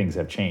that things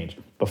have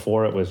changed.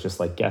 Before it was just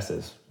like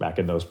guesses back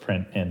in those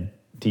print and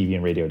TV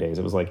and radio days.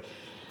 It was like,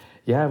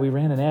 yeah, we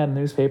ran an ad in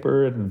the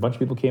newspaper and a bunch of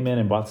people came in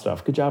and bought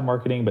stuff. Good job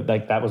marketing. But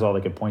that was all they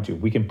could point to.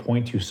 We can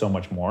point to so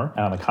much more.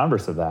 And on the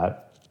converse of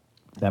that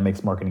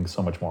makes marketing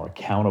so much more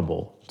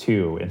accountable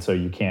too. And so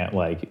you can't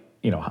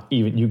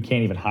you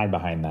can't even hide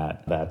behind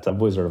that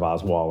Wizard of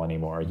Oz wall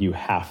anymore. You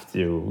have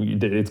to,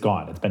 it's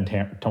gone. It's been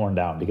torn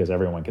down because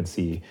everyone can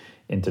see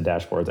into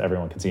dashboards,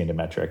 everyone can see into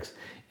metrics.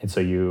 And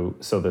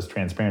so this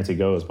transparency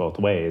goes both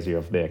ways. You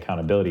have the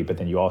accountability, but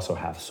then you also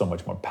have so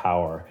much more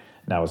power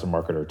now as a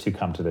marketer to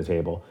come to the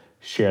table,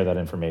 share that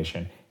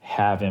information,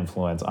 have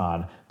influence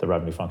on the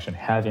revenue function,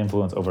 have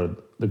influence over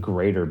the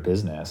greater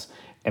business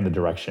and the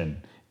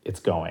direction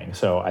it's going.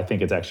 So I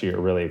think it's actually a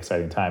really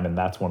exciting time. And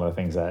that's one of the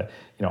things that,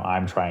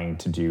 I'm trying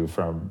to do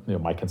from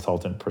my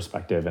consultant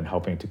perspective and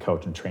helping to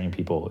coach and train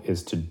people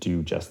is to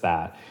do just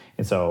that.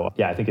 And so,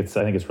 I think it's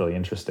really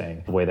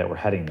interesting the way that we're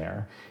heading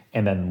there.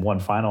 And then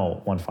one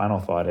final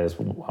thought is,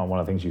 one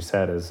of the things you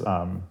said is,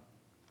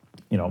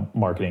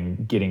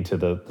 marketing getting to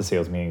the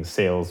sales meeting,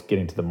 sales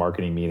getting to the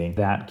marketing meeting.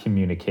 That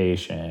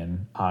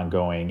communication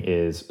ongoing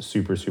is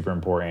super, super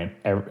important.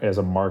 As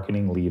a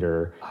marketing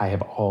leader, I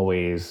have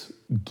always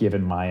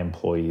given my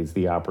employees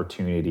the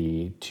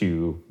opportunity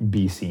to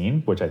be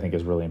seen, which I think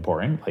is really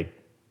important,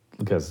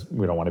 because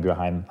we don't want to be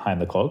behind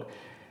the cloak.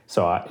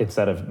 So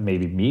instead of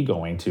maybe me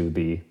going to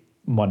the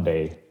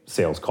Monday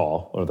sales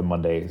call or the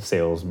Monday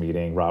sales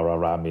meeting,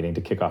 rah meeting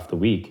to kick off the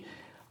week,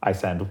 I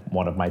send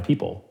one of my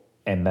people.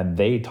 And then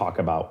they talk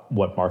about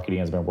what marketing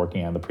has been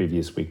working on the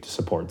previous week to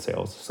support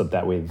sales. So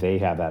that way they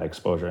have that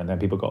exposure. And then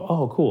people go,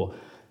 oh, cool.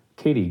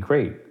 Katie,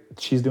 great.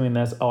 she's doing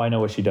this. Oh, I know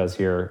what she does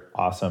here.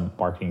 Awesome.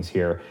 Marketing's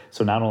here.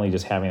 So not only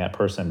just having that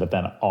person, but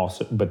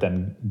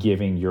then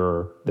giving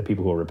the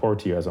people who report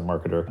to you as a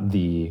marketer,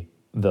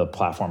 the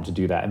platform to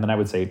do that. And then I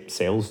would say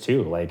sales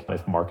too. Like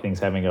if marketing's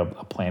having a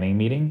planning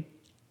meeting,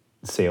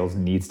 sales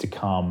needs to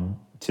come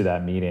to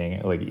that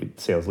meeting, like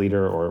sales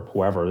leader or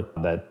whoever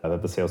that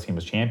the sales team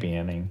is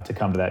championing, to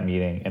come to that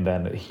meeting and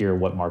then hear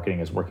what marketing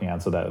is working on,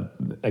 so that,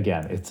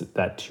 again, it's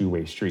that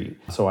two-way street.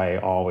 So I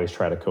always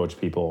try to coach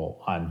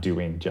people on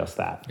doing just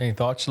that. Any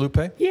thoughts, Lupe?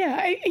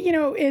 Yeah,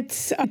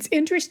 it's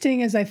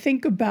interesting as I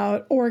think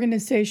about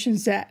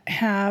organizations that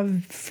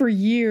have for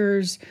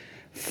years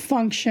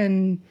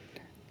functioned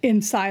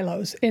in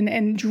silos,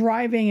 and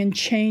driving and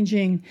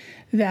changing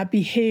that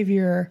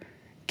behavior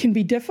can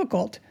be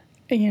difficult.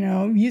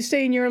 You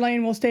stay in your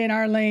lane, we'll stay in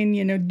our lane.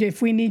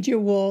 If we need you,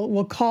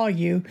 we'll call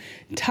you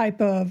type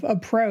of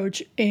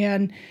approach.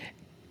 And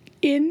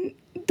and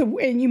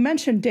you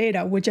mentioned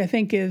data, which I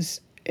think is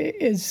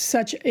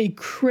such a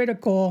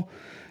critical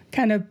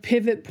kind of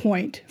pivot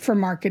point for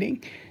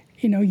marketing.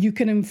 You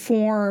can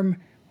inform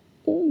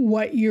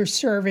what you're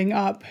serving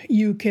up.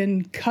 You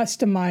can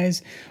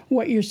customize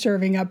what you're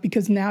serving up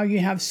because now you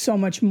have so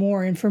much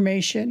more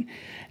information.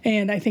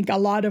 And I think a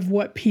lot of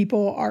what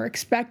people are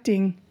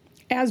expecting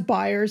as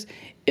buyers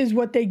is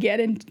what they get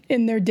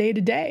in their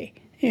day-to-day.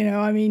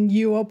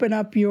 You open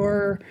up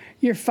your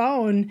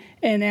phone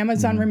and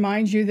Amazon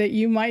reminds you that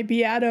you might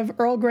be out of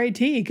Earl Grey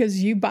tea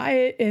because you buy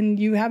it and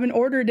you haven't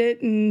ordered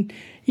it, and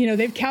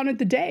they've counted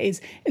the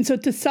days. And so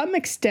to some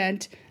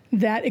extent,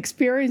 that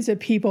experience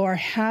that people are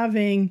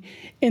having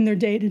in their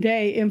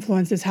day-to-day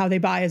influences how they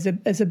buy as a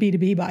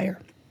B2B buyer.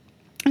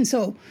 And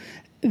so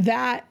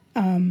that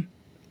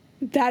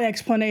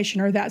explanation,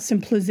 or that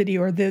simplicity,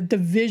 or the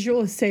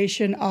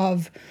visualization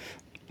of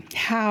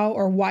how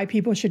or why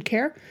people should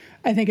care,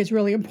 I think is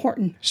really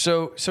important.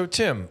 So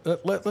Tim,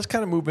 let's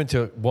kind of move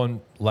into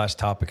one last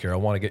topic here. I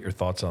want to get your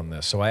thoughts on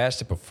this. So I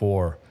asked it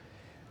before.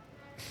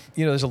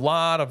 There's a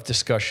lot of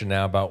discussion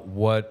now about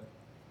what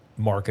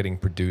marketing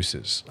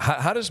produces.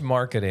 How does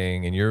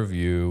marketing, in your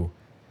view,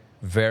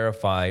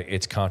 verify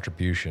its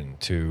contribution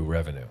to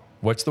revenue?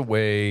 What's the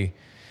way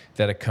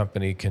that a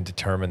company can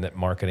determine that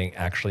marketing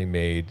actually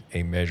made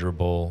a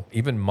measurable,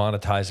 even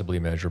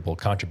monetizably measurable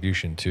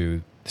contribution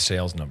to the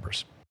sales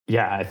numbers?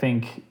 Yeah, I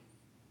think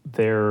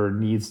there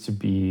needs to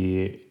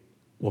be,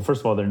 first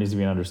of all, there needs to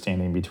be an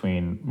understanding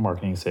between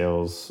marketing,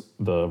 sales,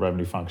 the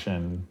revenue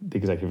function, the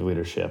executive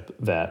leadership,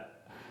 that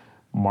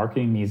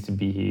marketing needs to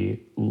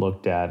be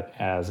looked at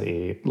as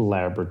a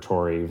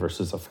laboratory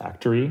versus a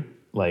factory.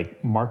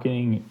 Like,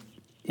 marketing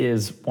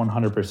is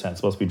 100%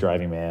 supposed to be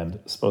driving demand,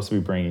 supposed to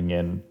be bringing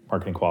in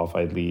marketing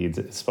qualified leads,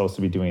 it's supposed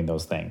to be doing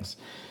those things.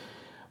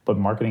 But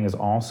marketing is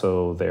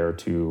also there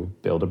to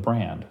build a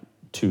brand,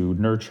 to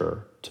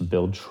nurture, to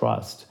build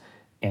trust,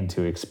 and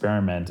to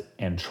experiment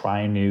and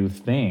try new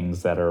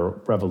things that are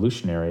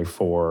revolutionary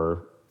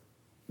for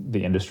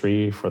the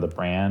industry, for the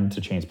brand, to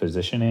change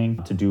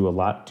positioning, to do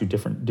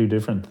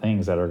different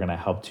things that are going to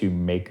help to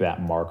make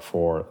that mark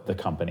for the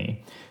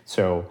company.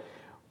 So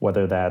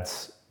whether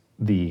that's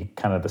the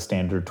kind of the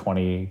standard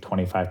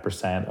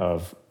 20-25%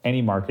 of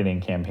any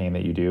marketing campaign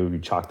that you do, you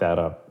chalk that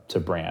up to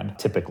brand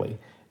typically.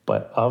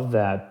 But of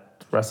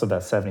that rest of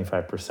that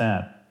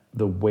 75%,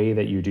 the way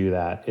that you do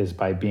that is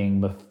by being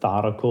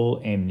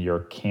methodical in your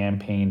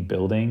campaign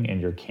building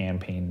and your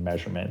campaign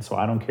measurement. So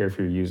I don't care if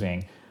you're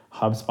using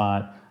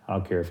HubSpot, I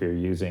don't care if you're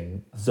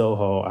using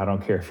Zoho, I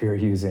don't care if you're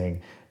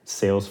using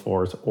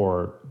Salesforce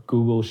or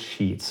Google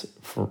Sheets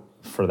for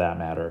that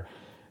matter.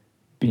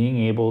 Being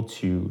able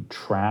to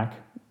track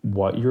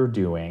what you're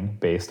doing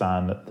based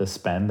on the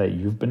spend that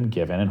you've been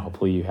given, and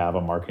hopefully you have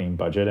a marketing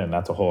budget, and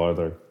that's a whole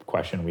other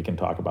question. We can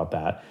talk about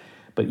that.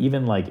 But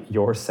even like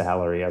your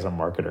salary as a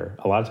marketer,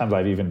 a lot of times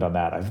I've even done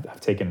that.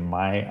 I've taken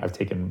my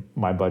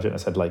budget and I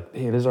said, like,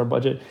 hey, this is our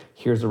budget.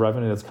 Here's the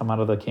revenue that's come out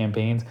of the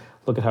campaigns.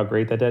 Look at how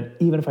great that did.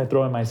 Even if I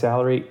throw in my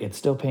salary, it's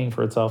still paying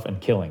for itself and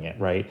killing it,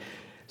 right?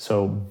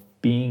 So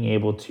being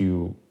able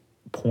to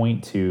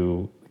point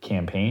to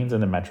campaigns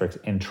and the metrics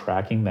and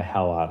tracking the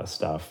hell out of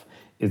stuff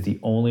is the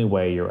only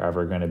way you're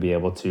ever going to be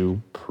able to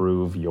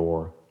prove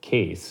your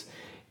case.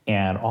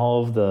 And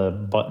all of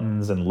the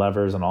buttons and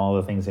levers and all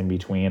the things in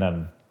between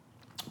on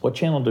what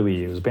channel do we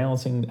use,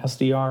 balancing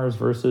SDRs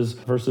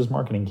versus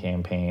marketing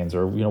campaigns,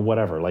 or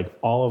whatever. Like,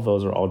 all of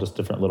those are all just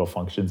different little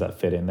functions that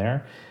fit in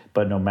there.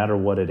 But no matter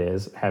what it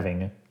is,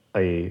 having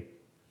a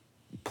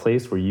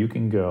place where you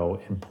can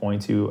go and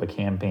point to a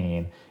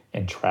campaign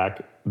and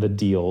track the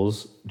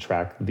deals,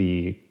 track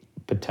the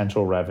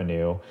potential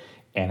revenue,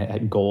 and a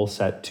goal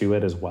set to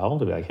it as well,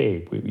 to be like,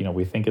 hey,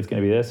 we think it's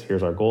going to be this.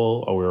 Here's our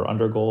goal. Oh, we were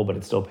under goal, but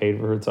it still paid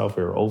for itself.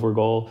 We were over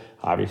goal.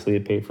 Obviously,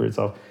 it paid for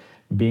itself.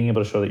 Being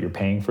able to show that you're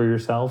paying for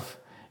yourself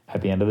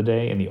at the end of the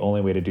day, and the only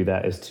way to do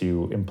that is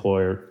to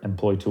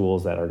employ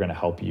tools that are going to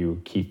help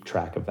you keep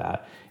track of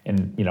that.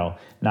 And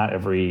not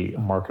every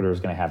marketer is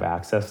going to have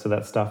access to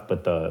that stuff,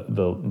 but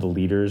the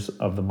leaders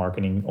of the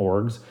marketing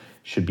orgs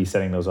should be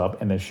setting those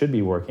up, and they should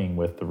be working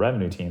with the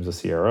revenue teams,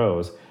 the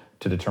CROs,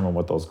 to determine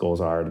what those goals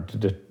are, to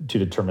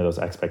determine those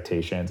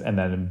expectations, and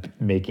then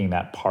making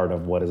that part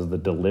of what is the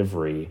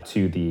delivery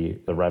to the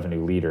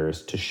revenue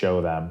leaders to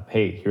show them,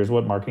 hey, here's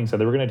what marketing said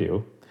they were going to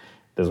do.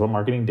 This is what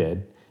marketing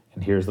did.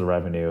 And here's the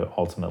revenue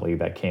ultimately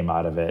that came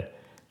out of it.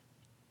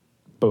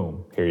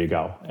 Boom, here you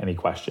go. Any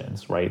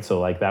questions, right? So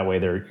like that way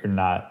you're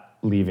not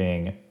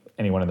leaving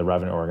anyone in the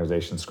revenue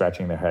organization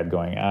scratching their head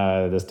going,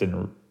 this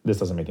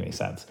doesn't make any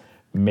sense.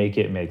 Make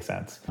it make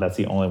sense. That's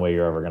the only way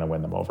you're ever going to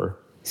win them over.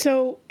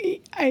 So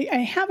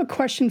I have a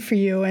question for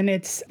you, and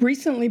it's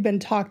recently been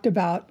talked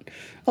about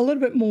a little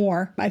bit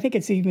more. I think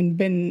it's even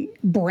been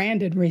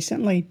branded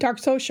recently, dark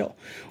social.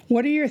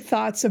 What are your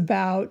thoughts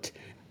about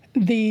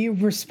the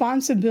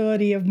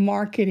responsibility of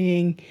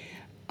marketing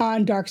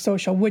on dark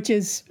social, which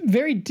is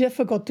very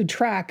difficult to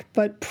track,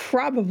 but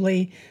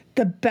probably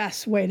the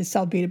best way to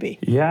sell B2B?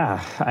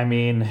 Yeah, I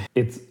mean,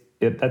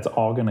 that's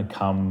all going to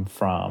come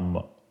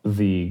from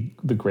the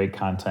great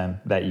content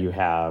that you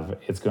have.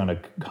 It's going to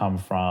come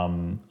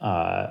from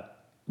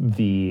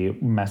the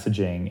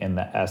messaging and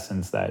the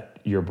essence that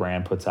your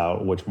brand puts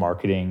out, which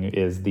marketing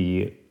is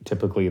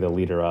typically the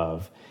leader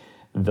of.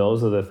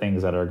 Those are the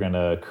things that are going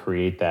to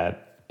create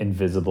that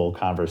invisible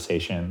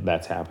conversation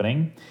that's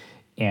happening.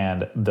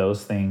 And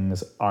those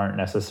things aren't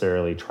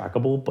necessarily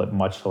trackable, but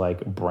much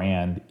like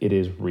brand, it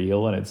is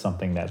real and it's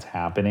something that's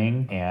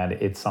happening. And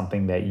it's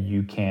something that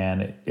you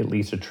can at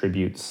least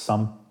attribute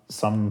some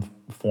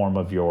form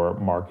of your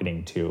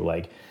marketing to,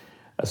 like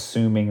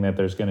assuming that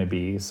there's going to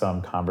be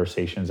some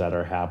conversations that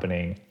are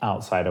happening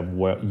outside of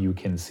what you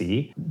can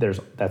see.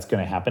 That's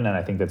going to happen. And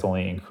I think that's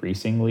only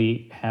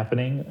increasingly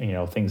happening,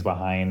 things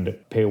behind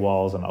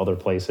paywalls and other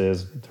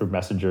places through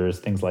messengers,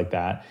 things like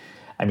that.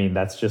 I mean,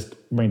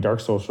 dark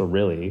social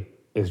really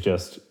is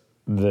just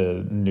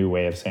the new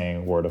way of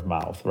saying word of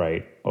mouth,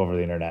 right? Over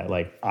the internet.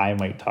 Like I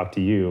might talk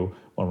to you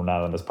when we're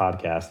not on this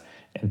podcast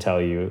and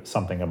tell you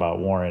something about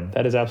Warren.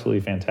 That is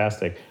absolutely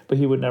fantastic, but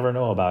he would never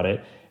know about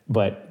it.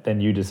 But then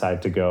you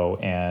decide to go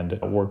and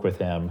work with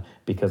him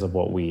because of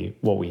what we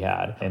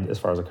had, and as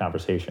far as a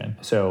conversation.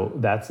 So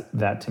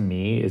that to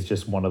me is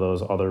just one of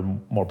those other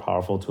more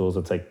powerful tools.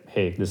 It's like,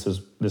 hey, this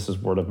is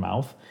word of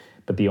mouth.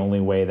 But the only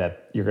way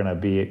that you're going to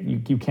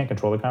be, you can't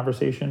control the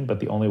conversation, but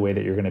the only way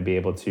that you're going to be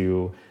able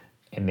to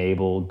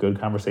enable good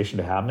conversation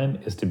to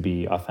happen is to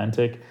be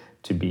authentic,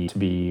 to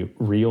be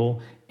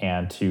real,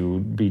 and to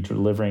be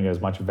delivering as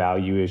much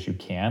value as you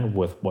can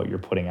with what you're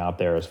putting out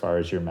there as far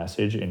as your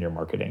message and your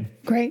marketing.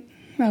 Great.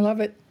 I love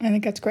it. I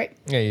think that's great.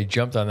 Yeah, you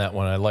jumped on that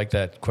one. I like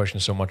that question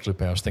so much,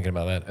 Lupe. I was thinking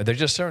about that. There's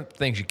just certain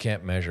things you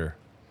can't measure.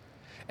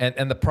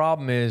 And the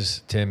problem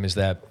is, Tim, is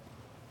that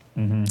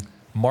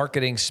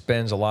marketing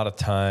spends a lot of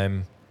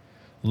time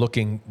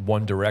looking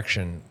one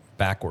direction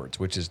backwards,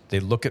 which is they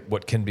look at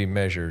what can be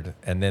measured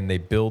and then they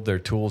build their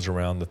tools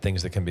around the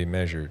things that can be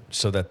measured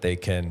so that they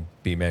can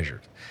be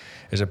measured,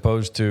 as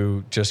opposed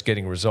to just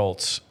getting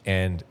results.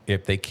 And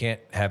if they can't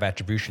have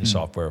attribution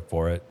software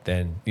for it,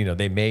 then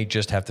they may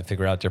just have to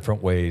figure out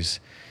different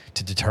ways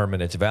to determine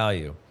its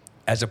value,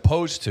 as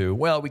opposed to,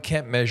 well, we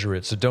can't measure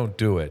it, so don't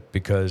do it,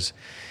 because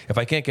if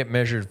I can't get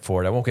measured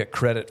for it, I won't get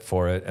credit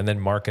for it, and then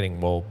marketing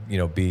will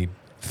be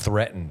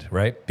threatened,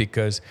 right?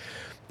 Because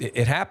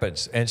it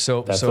happens. And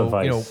so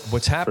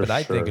what's happened,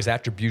 I think, is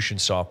attribution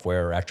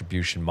software or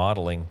attribution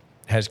modeling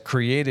has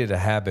created a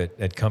habit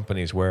at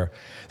companies where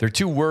they're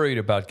too worried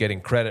about getting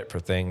credit for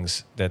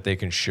things that they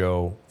can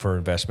show for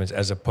investments,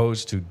 as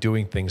opposed to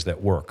doing things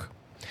that work.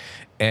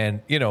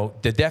 And,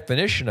 the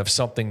definition of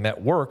something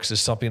that works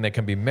is something that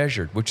can be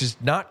measured, which is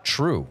not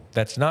true.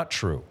 That's not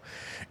true.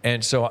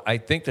 And so I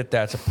think that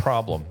that's a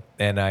problem.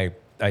 And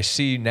I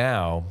see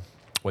now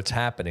what's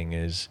happening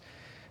is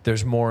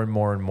there's more and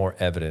more and more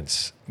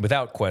evidence,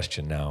 without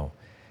question now,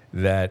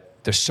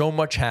 that there's so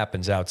much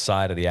happens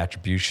outside of the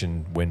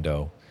attribution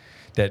window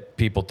that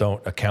people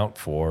don't account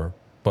for.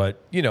 But,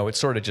 it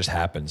sort of just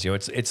happens.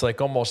 It's like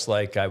almost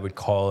like I would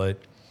call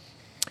it,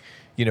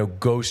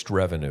 ghost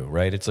revenue,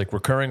 right? It's like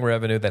recurring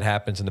revenue that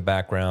happens in the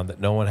background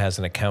that no one has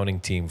an accounting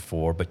team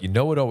for, but it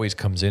always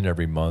comes in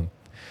every month.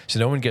 So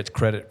no one gets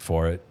credit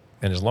for it.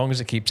 And as long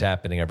as it keeps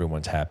happening,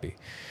 everyone's happy.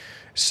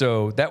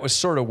 So that was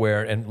sort of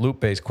where, and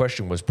Lupe's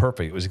question was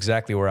perfect. It was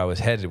exactly where I was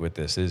headed with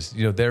this is,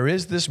 there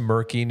is this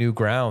murky new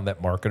ground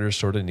that marketers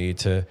sort of need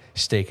to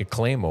stake a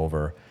claim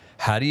over.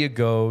 How do you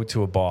go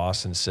to a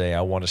boss and say,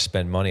 I want to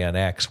spend money on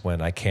X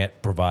when I can't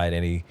provide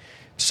any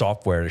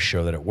software to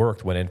show that it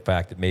worked, when in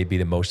fact it may be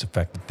the most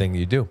effective thing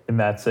you do? And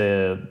that's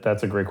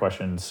a great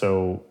question.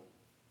 So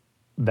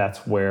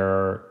that's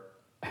where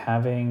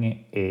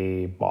having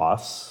a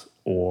boss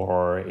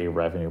or a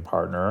revenue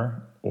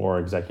partner or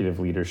executive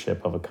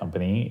leadership of a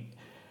company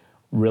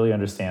really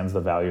understands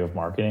the value of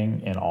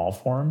marketing in all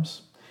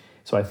forms.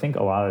 So I think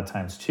a lot of the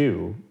times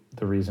too,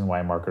 the reason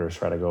why marketers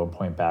try to go and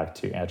point back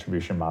to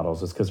attribution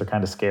models is because they're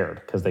kind of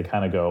scared, because they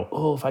kind of go,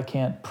 oh, if I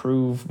can't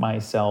prove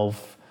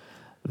myself,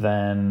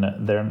 then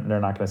they're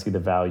not going to see the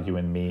value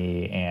in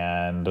me,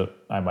 and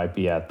I might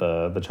be at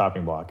the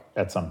chopping block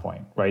at some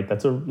point, right?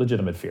 That's a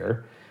legitimate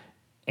fear.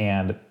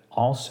 And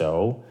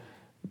also,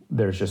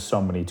 there's just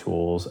so many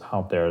tools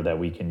out there that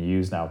we can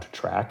use now to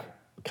track,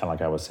 kind of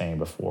like I was saying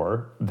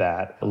before,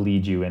 that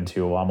lead you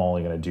into, well, I'm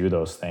only going to do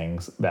those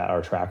things that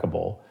are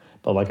trackable.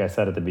 But like I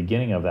said at the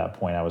beginning of that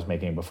point I was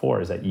making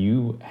before, is that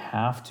you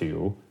have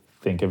to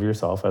think of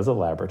yourself as a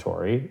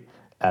laboratory,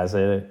 as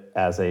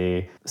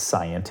a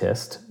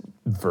scientist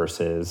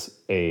versus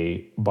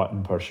a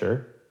button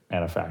pusher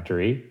and a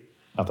factory.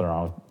 Nothing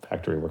wrong with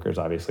factory workers,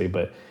 obviously,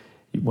 but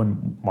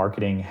when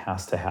marketing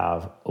has to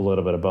have a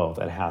little bit of both.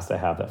 It has to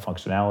have that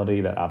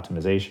functionality, that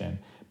optimization,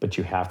 but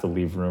you have to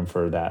leave room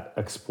for that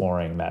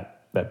exploring,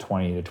 that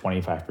 20 to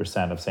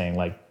 25% of saying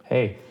like,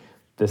 hey,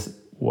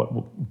 what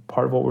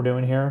part of what we're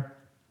doing here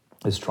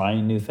is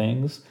trying new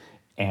things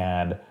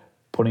and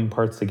putting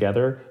parts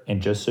together.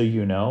 And just so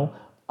you know,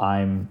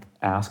 I'm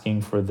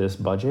asking for this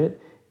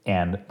budget,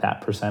 and that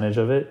percentage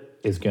of it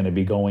is going to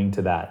be going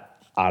to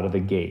that out of the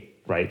gate.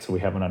 Right? So we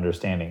have an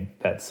understanding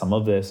that some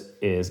of this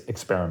is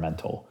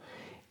experimental,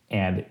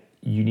 and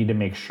you need to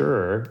make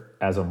sure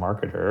as a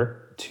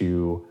marketer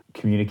to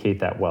communicate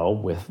that well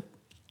with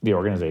the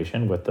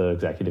organization, with the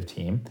executive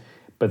team,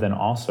 but then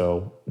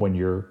also when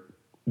you're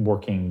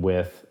working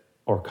with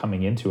or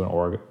coming into an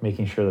org,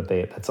 making sure that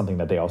that's something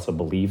that they also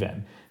believe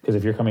in. Because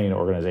if you're coming into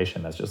an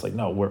organization that's just like,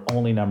 no, we're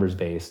only numbers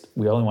based,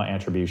 we only want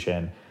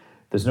attribution,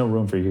 there's no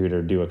room for you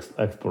to do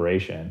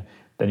exploration,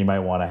 then you might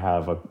want to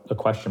have a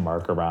question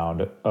mark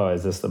around, oh,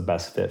 is this the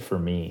best fit for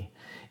me?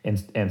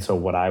 And so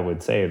what I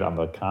would say on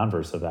the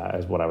converse of that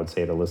is what I would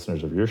say to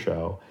listeners of your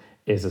show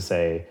is to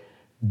say,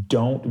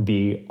 don't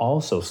be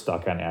also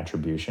stuck on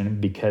attribution,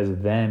 because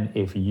then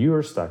if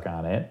you're stuck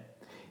on it,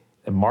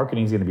 the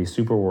marketing is going to be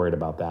super worried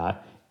about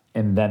that.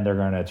 And then they're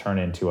going to turn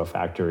into a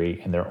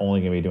factory, and they're only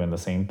going to be doing the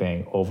same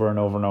thing over and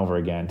over and over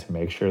again to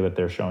make sure that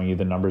they're showing you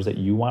the numbers that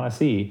you want to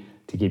see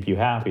to keep you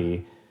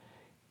happy.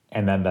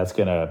 And then that's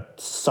going to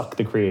suck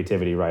the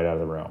creativity right out of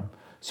the room.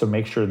 So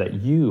make sure that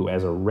you,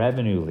 as a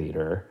revenue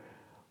leader,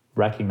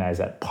 recognize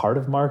that part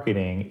of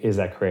marketing is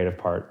that creative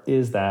part,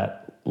 is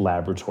that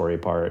laboratory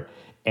part,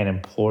 and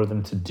implore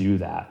them to do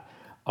that.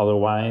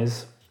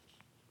 Otherwise,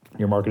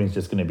 your marketing is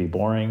just going to be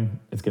boring,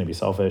 it's going to be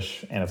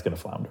selfish, and it's going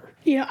to flounder.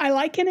 I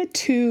liken it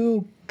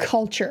to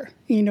culture.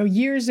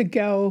 Years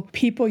ago,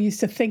 people used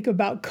to think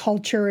about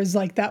culture as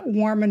like that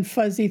warm and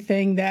fuzzy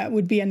thing that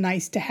would be a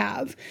nice to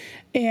have.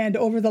 And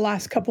over the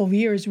last couple of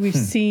years, we've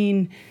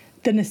seen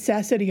the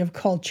necessity of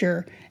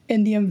culture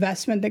and the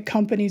investment that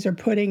companies are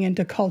putting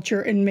into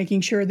culture and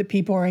making sure that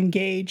people are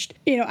engaged.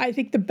 I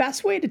think the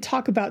best way to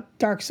talk about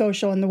dark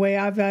social, and the way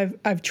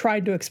I've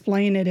tried to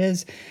explain it,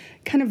 is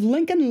kind of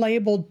link and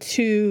labeled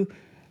to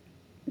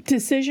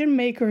decision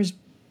makers'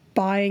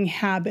 buying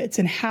habits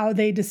and how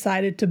they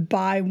decided to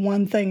buy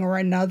one thing or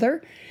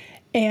another,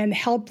 and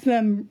help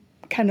them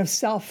kind of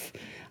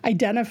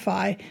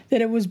self-identify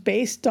that it was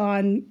based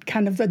on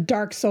kind of a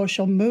dark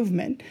social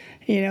movement.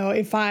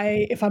 If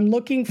I'm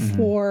looking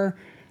for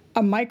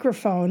a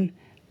microphone,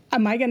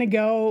 am I going to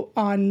go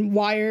on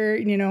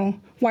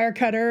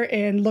Wirecutter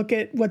and look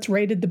at what's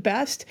rated the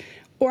best?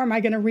 Or am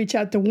I going to reach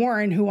out to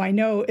Warren, who I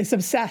know is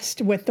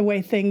obsessed with the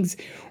way things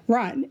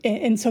run?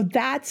 And so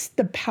that's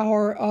the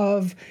power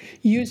of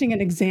using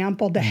an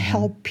example to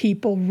help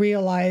people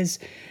realize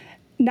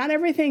not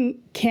everything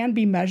can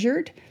be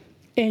measured.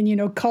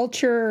 And,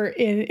 culture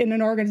in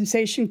an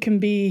organization can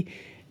be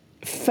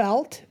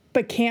felt,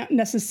 but can't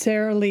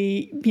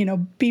necessarily,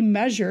 be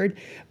measured.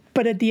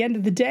 But at the end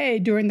of the day,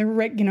 during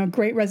the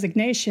Great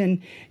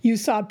Resignation, you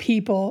saw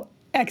people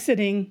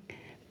exiting,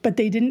 but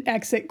they didn't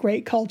exit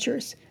great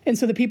cultures. And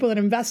so the people that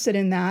invested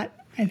in that,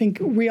 I think,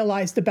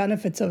 realized the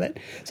benefits of it.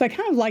 So I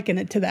kind of liken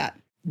it to that.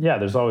 Yeah,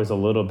 there's always a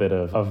little bit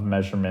of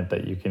measurement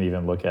that you can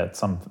even look at.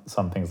 Some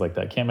things like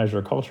that. Can't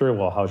measure culture.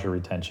 Well, how's your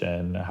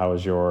retention? How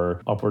is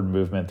your upward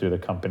movement through the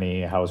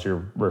company? How's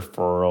your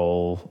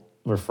referral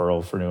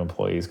for new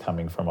employees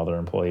coming from other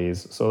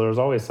employees? So there's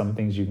always some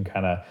things you can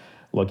kind of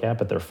look at,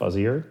 but they're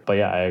fuzzier. But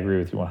yeah, I agree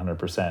with you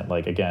 100%.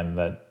 Like, again,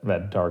 the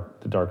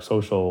dark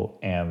social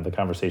and the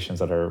conversations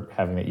that are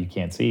having that you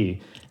can't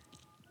see,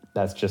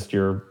 that's just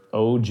your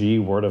OG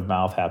word of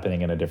mouth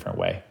happening in a different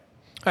way.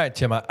 All right,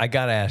 Tim, I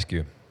got to ask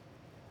you.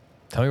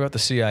 Tell me about the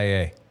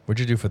CIA. What'd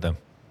you do for them?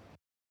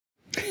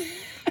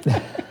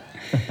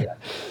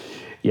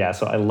 Yeah,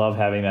 so I love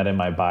having that in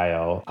my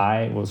bio.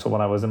 So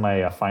when I was in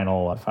my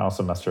final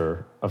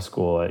semester of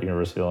school at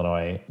University of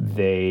Illinois,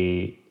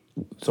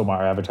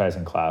 my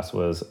advertising class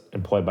was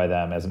employed by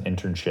them as an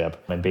internship.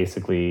 And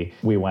basically,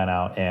 we went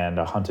out and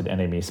hunted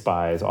enemy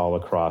spies all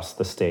across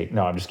the state.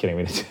 No, I'm just kidding.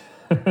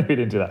 We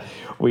didn't do that.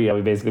 We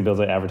basically built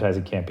an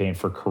advertising campaign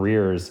for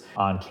careers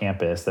on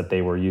campus that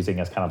they were using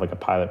as kind of like a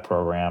pilot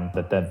program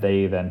that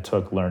they then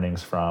took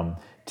learnings from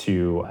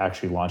to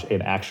actually launch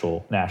an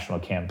actual national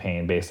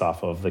campaign based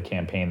off of the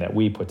campaign that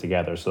we put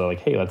together. So they're like,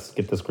 hey, let's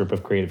get this group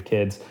of creative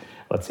kids.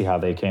 Let's see how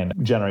they can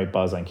generate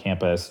buzz on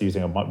campus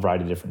using a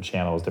variety of different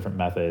channels, different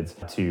methods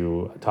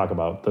to talk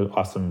about the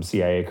awesome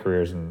CIA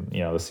careers and,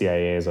 the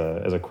CIA as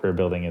a career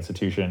building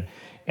institution.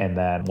 And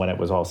then when it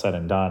was all said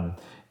and done,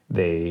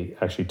 they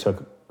actually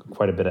took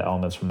quite a bit of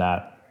elements from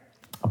that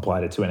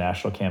applied it to a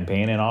national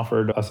campaign and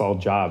offered us all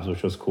jobs,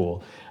 which was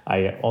cool.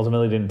 I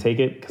ultimately didn't take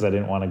it because I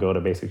didn't want to go to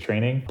basic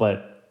training,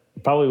 but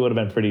probably would have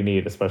been pretty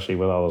neat, especially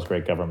with all those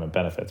great government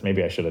benefits.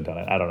 Maybe I should have done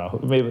it. I don't know.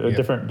 Maybe a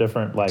different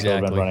life. I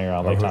would have been running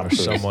around like Tom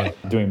Cruise,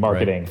 doing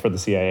marketing for the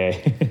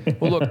CIA.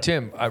 Well, look,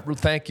 Tim,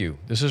 thank you.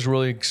 This is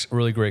really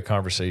great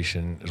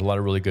conversation. There's a lot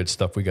of really good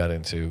stuff we got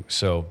into.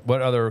 So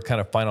what other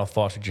kind of final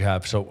thoughts did you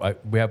have? So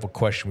we have a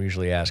question we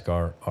usually ask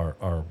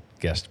our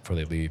guests before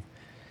they leave.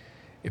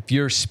 If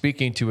you're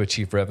speaking to a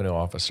chief revenue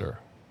officer,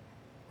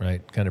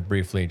 right, kind of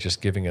briefly,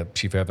 just giving a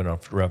chief revenue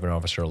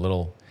officer a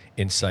little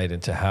insight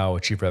into how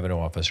a chief revenue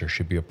officer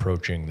should be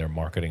approaching their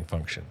marketing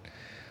function.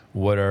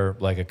 What are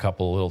like a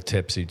couple little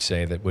tips you'd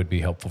say that would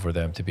be helpful for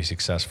them to be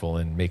successful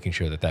in making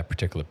sure that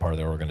particular part of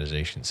their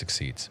organization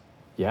succeeds?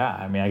 Yeah,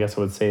 I mean, I guess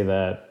I would say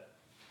that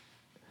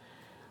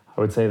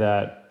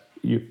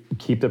you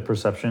keep the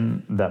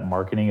perception that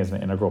marketing is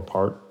an integral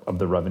part of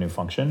the revenue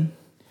function,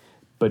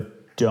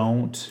 but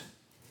don't,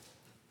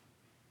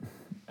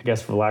 I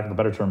guess for lack of a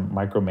better term,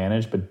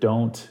 micromanage, but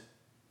don't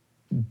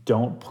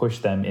push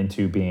them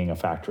into being a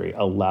factory.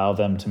 Allow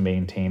them to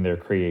maintain their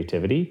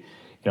creativity,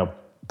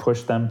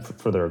 push them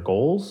for their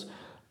goals,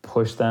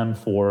 push them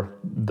for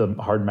the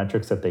hard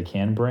metrics that they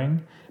can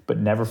bring, but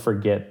never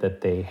forget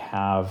that they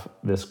have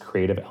this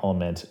creative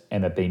element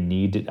and that they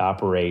need to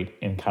operate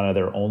in kind of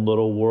their own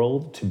little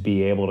world to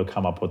be able to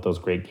come up with those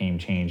great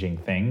game-changing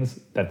things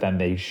that then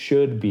they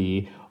should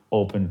be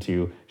open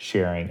to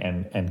sharing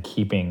and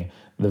keeping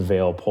the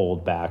veil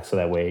pulled back so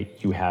that way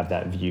you have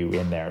that view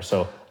in there.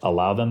 So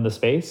allow them the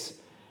space,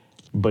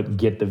 but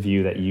get the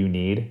view that you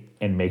need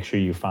and make sure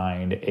you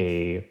find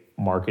a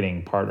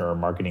marketing partner or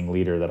marketing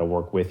leader that'll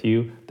work with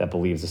you that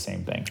believes the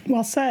same thing.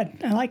 Well said.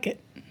 I like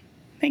it.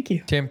 Thank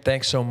you. Tim,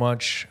 thanks so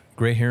much.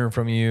 Great hearing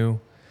from you.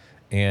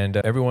 And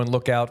everyone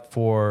look out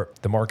for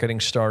the Marketing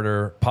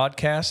Starter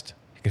podcast.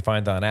 You can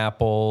find it on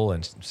Apple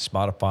and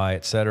Spotify,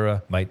 et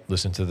cetera. Might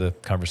listen to the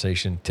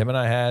conversation Tim and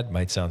I had.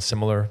 Might sound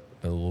similar,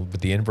 a little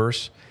bit the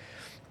inverse.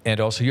 And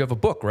also you have a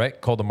book, right,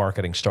 called The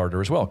Marketing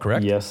Starter as well,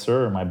 correct? Yes,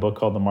 sir. My book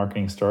called The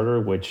Marketing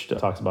Starter, which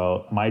talks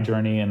about my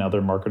journey and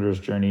other marketers'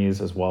 journeys,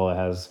 as well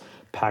as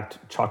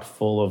chock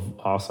full of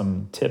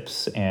awesome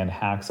tips and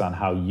hacks on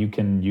how you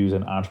can use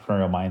an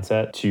entrepreneurial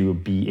mindset to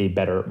be a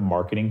better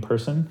marketing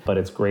person. But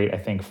it's great, I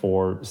think,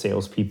 for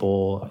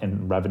salespeople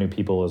and revenue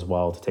people as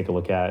well to take a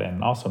look at,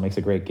 and also makes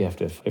a great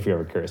gift if you're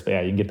ever curious. But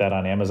yeah, you can get that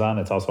on Amazon.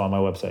 It's also on my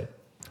website.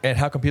 And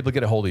how can people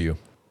get a hold of you?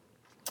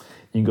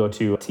 You can go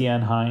to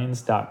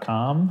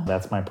tnhines.com.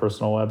 That's my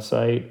personal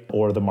website,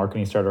 or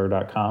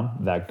themarketingstarter.com.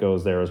 That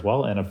goes there as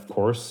well. And of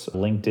course,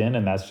 LinkedIn,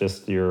 and that's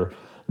just your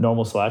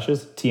normal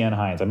slashes, TN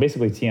Hines. I'm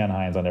basically TN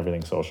Hines on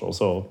everything social.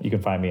 So you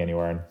can find me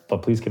anywhere.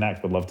 But please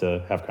connect. Would love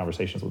to have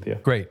conversations with you.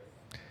 Great.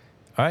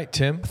 All right,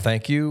 Tim,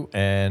 thank you.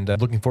 And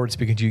looking forward to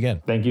speaking to you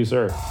again. Thank you,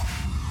 sir.